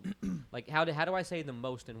Yeah. possible. Like, how do I say the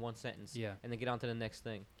most in one sentence? Yeah. And then get on to the next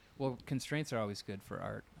thing. Well, constraints are always good for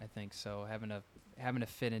art, I think. So having to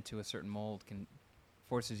fit into a certain mold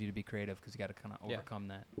forces you to be creative because you got to kind of Yeah. overcome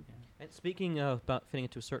that. Yeah. And speaking about fitting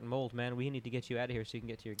into a certain mold, man, we need to get you out of here so you can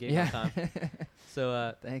get to your gig Yeah. on time.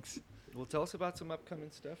 So, Thanks. Well, tell us about some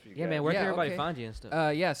upcoming stuff. You yeah, got. man, where Yeah, can everybody okay. find you and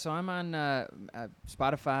stuff? So I'm on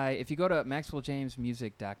Spotify. If you go to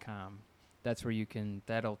MaxwellJamesMusic.com, that's where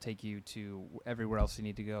that'll take you to everywhere else you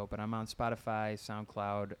need to go. But I'm on Spotify,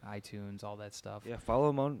 SoundCloud, iTunes, all that stuff. Yeah, follow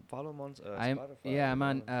him on Spotify. I'm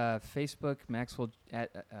on Facebook, Maxwell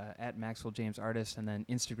at Maxwell James Artist, and then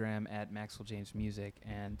Instagram at Maxwell James Music.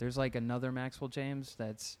 And there's like another Maxwell James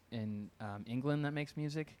that's in England that makes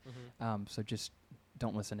music. Mm-hmm. So just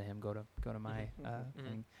don't listen to him. Go to my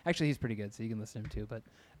thing. Actually, he's pretty good, so you can listen to him too. But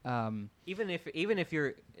even if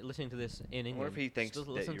you're listening to this in England, What if he thinks still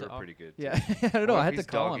that listen you're to pretty good? yeah, I don't know. What I if had to he's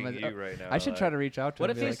call him. dogging you right now, I should try to reach out to What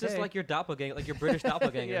him. if and he's be just "Hey, like your doppelganger, like your British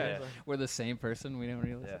doppelganger? Yeah. we're the same person? We don't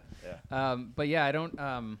realize. Yeah. But yeah, I don't.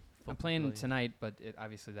 I'm Fuck playing brilliant. tonight, but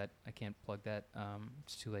obviously that I can't plug that.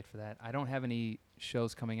 It's too late for that. I don't have any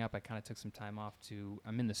shows coming up. I kind of took some time off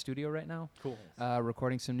I'm in the studio right now, Cool.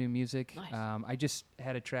 recording some new music. Nice. I just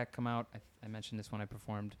had a track come out. I mentioned this when I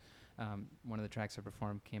performed. One of the tracks I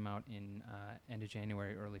performed came out in end of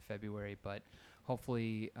January, early February, but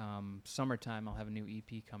hopefully summertime I'll have a new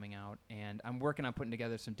EP coming out, and I'm working on putting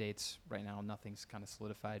together some dates right now. Nothing's kind of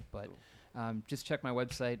solidified, but just check my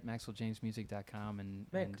website, maxwelljamesmusic.com, and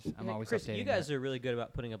I'm always Chris, updating you that. guys are really good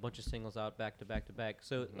about putting a bunch of singles out back to back to back.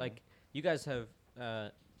 So like you guys have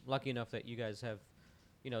lucky enough that you guys have,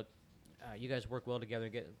 you guys work well together,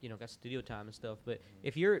 got studio time and stuff. But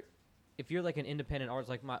if you're like an independent artist,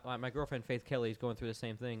 like my girlfriend Faith Kelly is going through the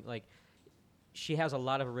same thing. Like she has a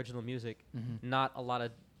lot of original music, not a lot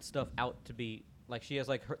of stuff out to be. Like she has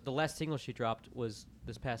like the last single she dropped was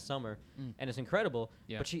this past summer, and it's incredible.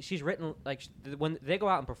 Yeah. But she's written like when they go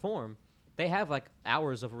out and perform, they have like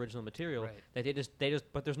hours of original material Right. that they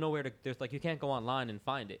just but there's nowhere to you can't go online and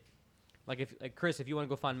find it. Like Chris, if you want to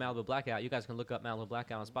go find Malibu Blackout, you guys can look up Malibu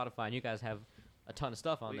Blackout on Spotify, and you guys have a ton of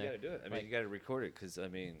stuff on You there. gotta do it. I mean, Like- you gotta record it because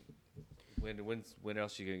when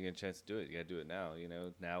else you gonna get a chance to do it? You gotta do it now.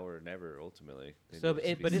 Now or never. Ultimately. So, They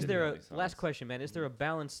just but be is sitting there on a these last songs. question, man? Is there a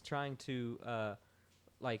balance trying to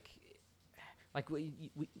like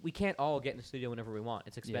we can't all get in the studio whenever we want.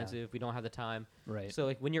 It's expensive. We don't have the time. Right. So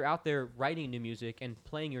like when you're out there writing new music and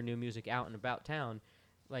playing your new music out and about town,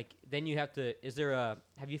 like then you have to.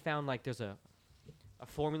 Have you found like there's a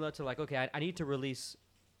formula to like okay I need to release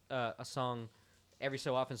a song every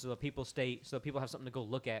so often so that people have something to go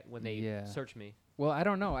look at when they search me. Well, I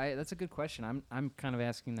don't know. That's a good question. I'm kind of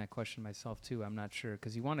asking that question myself too. I'm not sure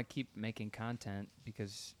because you want to keep making content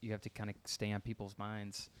because you have to kind of stay on people's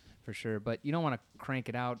minds for sure. But you don't want to crank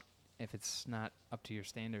it out if it's not up to your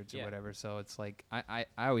standards or Yeah. whatever. So it's like I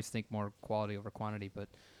always think more quality over quantity. But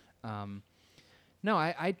no,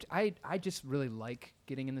 I just really like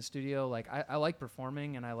getting in the studio. Like I like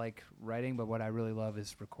performing and I like writing, but what I really love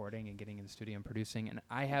is recording and getting in the studio and producing. And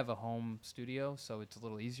I have a home studio, so it's a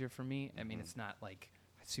little easier for me. I mean, it's not like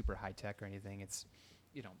super high tech or anything. It's,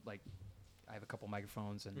 like I have a couple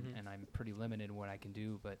microphones and I'm pretty limited in what I can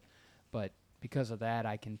do. But because of that,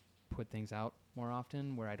 I can put things out more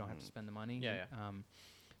often where I don't have to spend the money. Yeah.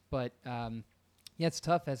 Yeah, it's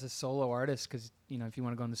tough as a solo artist because, if you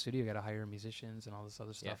want to go in the studio, you got to hire musicians and all this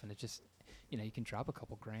other stuff. Yeah. And it just, you can drop a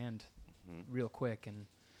couple grand real quick. And,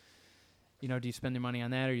 do you spend your money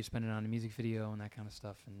on that or you spend it on a music video and that kind of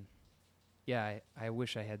stuff? And, yeah, I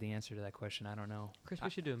wish I had the answer to that question. I don't know. Chris,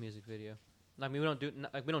 we should do a music video. I mean,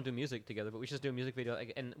 we don't do music together, but we should just do a music video,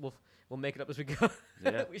 and we'll make it up as we go.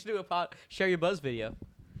 Yeah. We should do a Share Your Buzz video.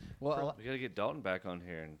 Well, We gotta get Dalton back on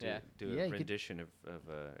here and Yeah. do Yeah, a you could- rendition of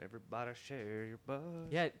Everybody Share Your Buzz.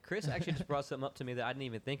 Yeah, Chris actually just brought something up to me that I didn't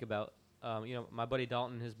even think about. My buddy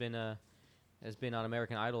Dalton has been on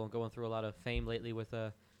American Idol and going through a lot of fame lately with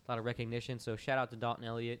a lot of recognition. So shout out to Dalton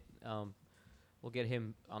Elliott. We'll get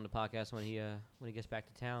him on the podcast when he gets back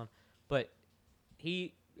to town. But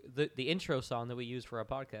the intro song that we used for our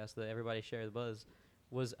podcast, the Everybody Share the Buzz,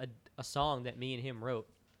 was a song that me and him wrote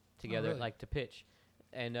together, really? like to pitch.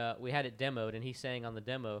 And we had it demoed, and he sang on the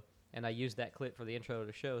demo, and I used that clip for the intro to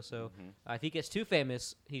the show. So if he gets too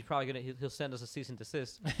famous, he's probably he'll send us a cease and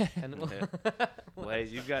desist. And Well, hey,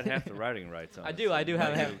 you've got half the writing rights on I it, do, so I do you have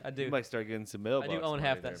might half- do- I do. You might start getting some I mailbox. do own money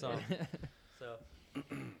half there, that song. buddy. So,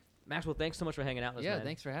 Maxwell, thanks so much for hanging out with us, yeah, man.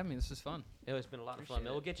 thanks for having me. This is fun. It's been a lot of fun, Appreciate man.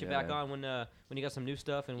 it. We'll get you Yeah, back man. on when you got some new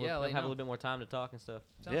stuff, and we'll Yeah, have let a me know. little bit more time to talk and stuff.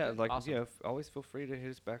 Sounds Yeah, good. like Awesome. always feel free to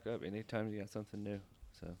hit us back up anytime you got something new.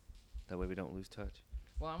 So that way we don't lose touch.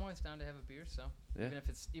 Well, I'm always down to have a beer, so Yeah.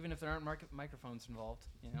 even if there aren't microphones involved,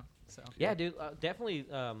 So Yeah, dude, definitely.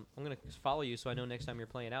 I'm gonna follow you so I know next time you're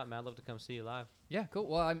playing out, man. I'd love to come see you live. yeah, cool.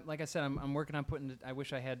 Well, like I said, I'm working on putting. I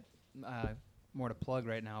wish I had more to plug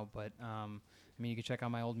right now, but you can check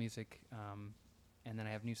out my old music, and then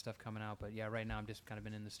I have new stuff coming out. But yeah, right now I'm just kind of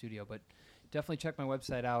been in the studio, but definitely check my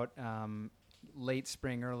website out. Late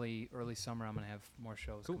spring, early summer, I'm gonna have more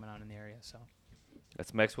shows coming out in the area. So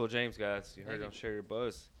That's Maxwell James, guys. You heard Thank it you. on Share Your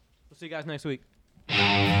Buzz. We'll see you guys next week.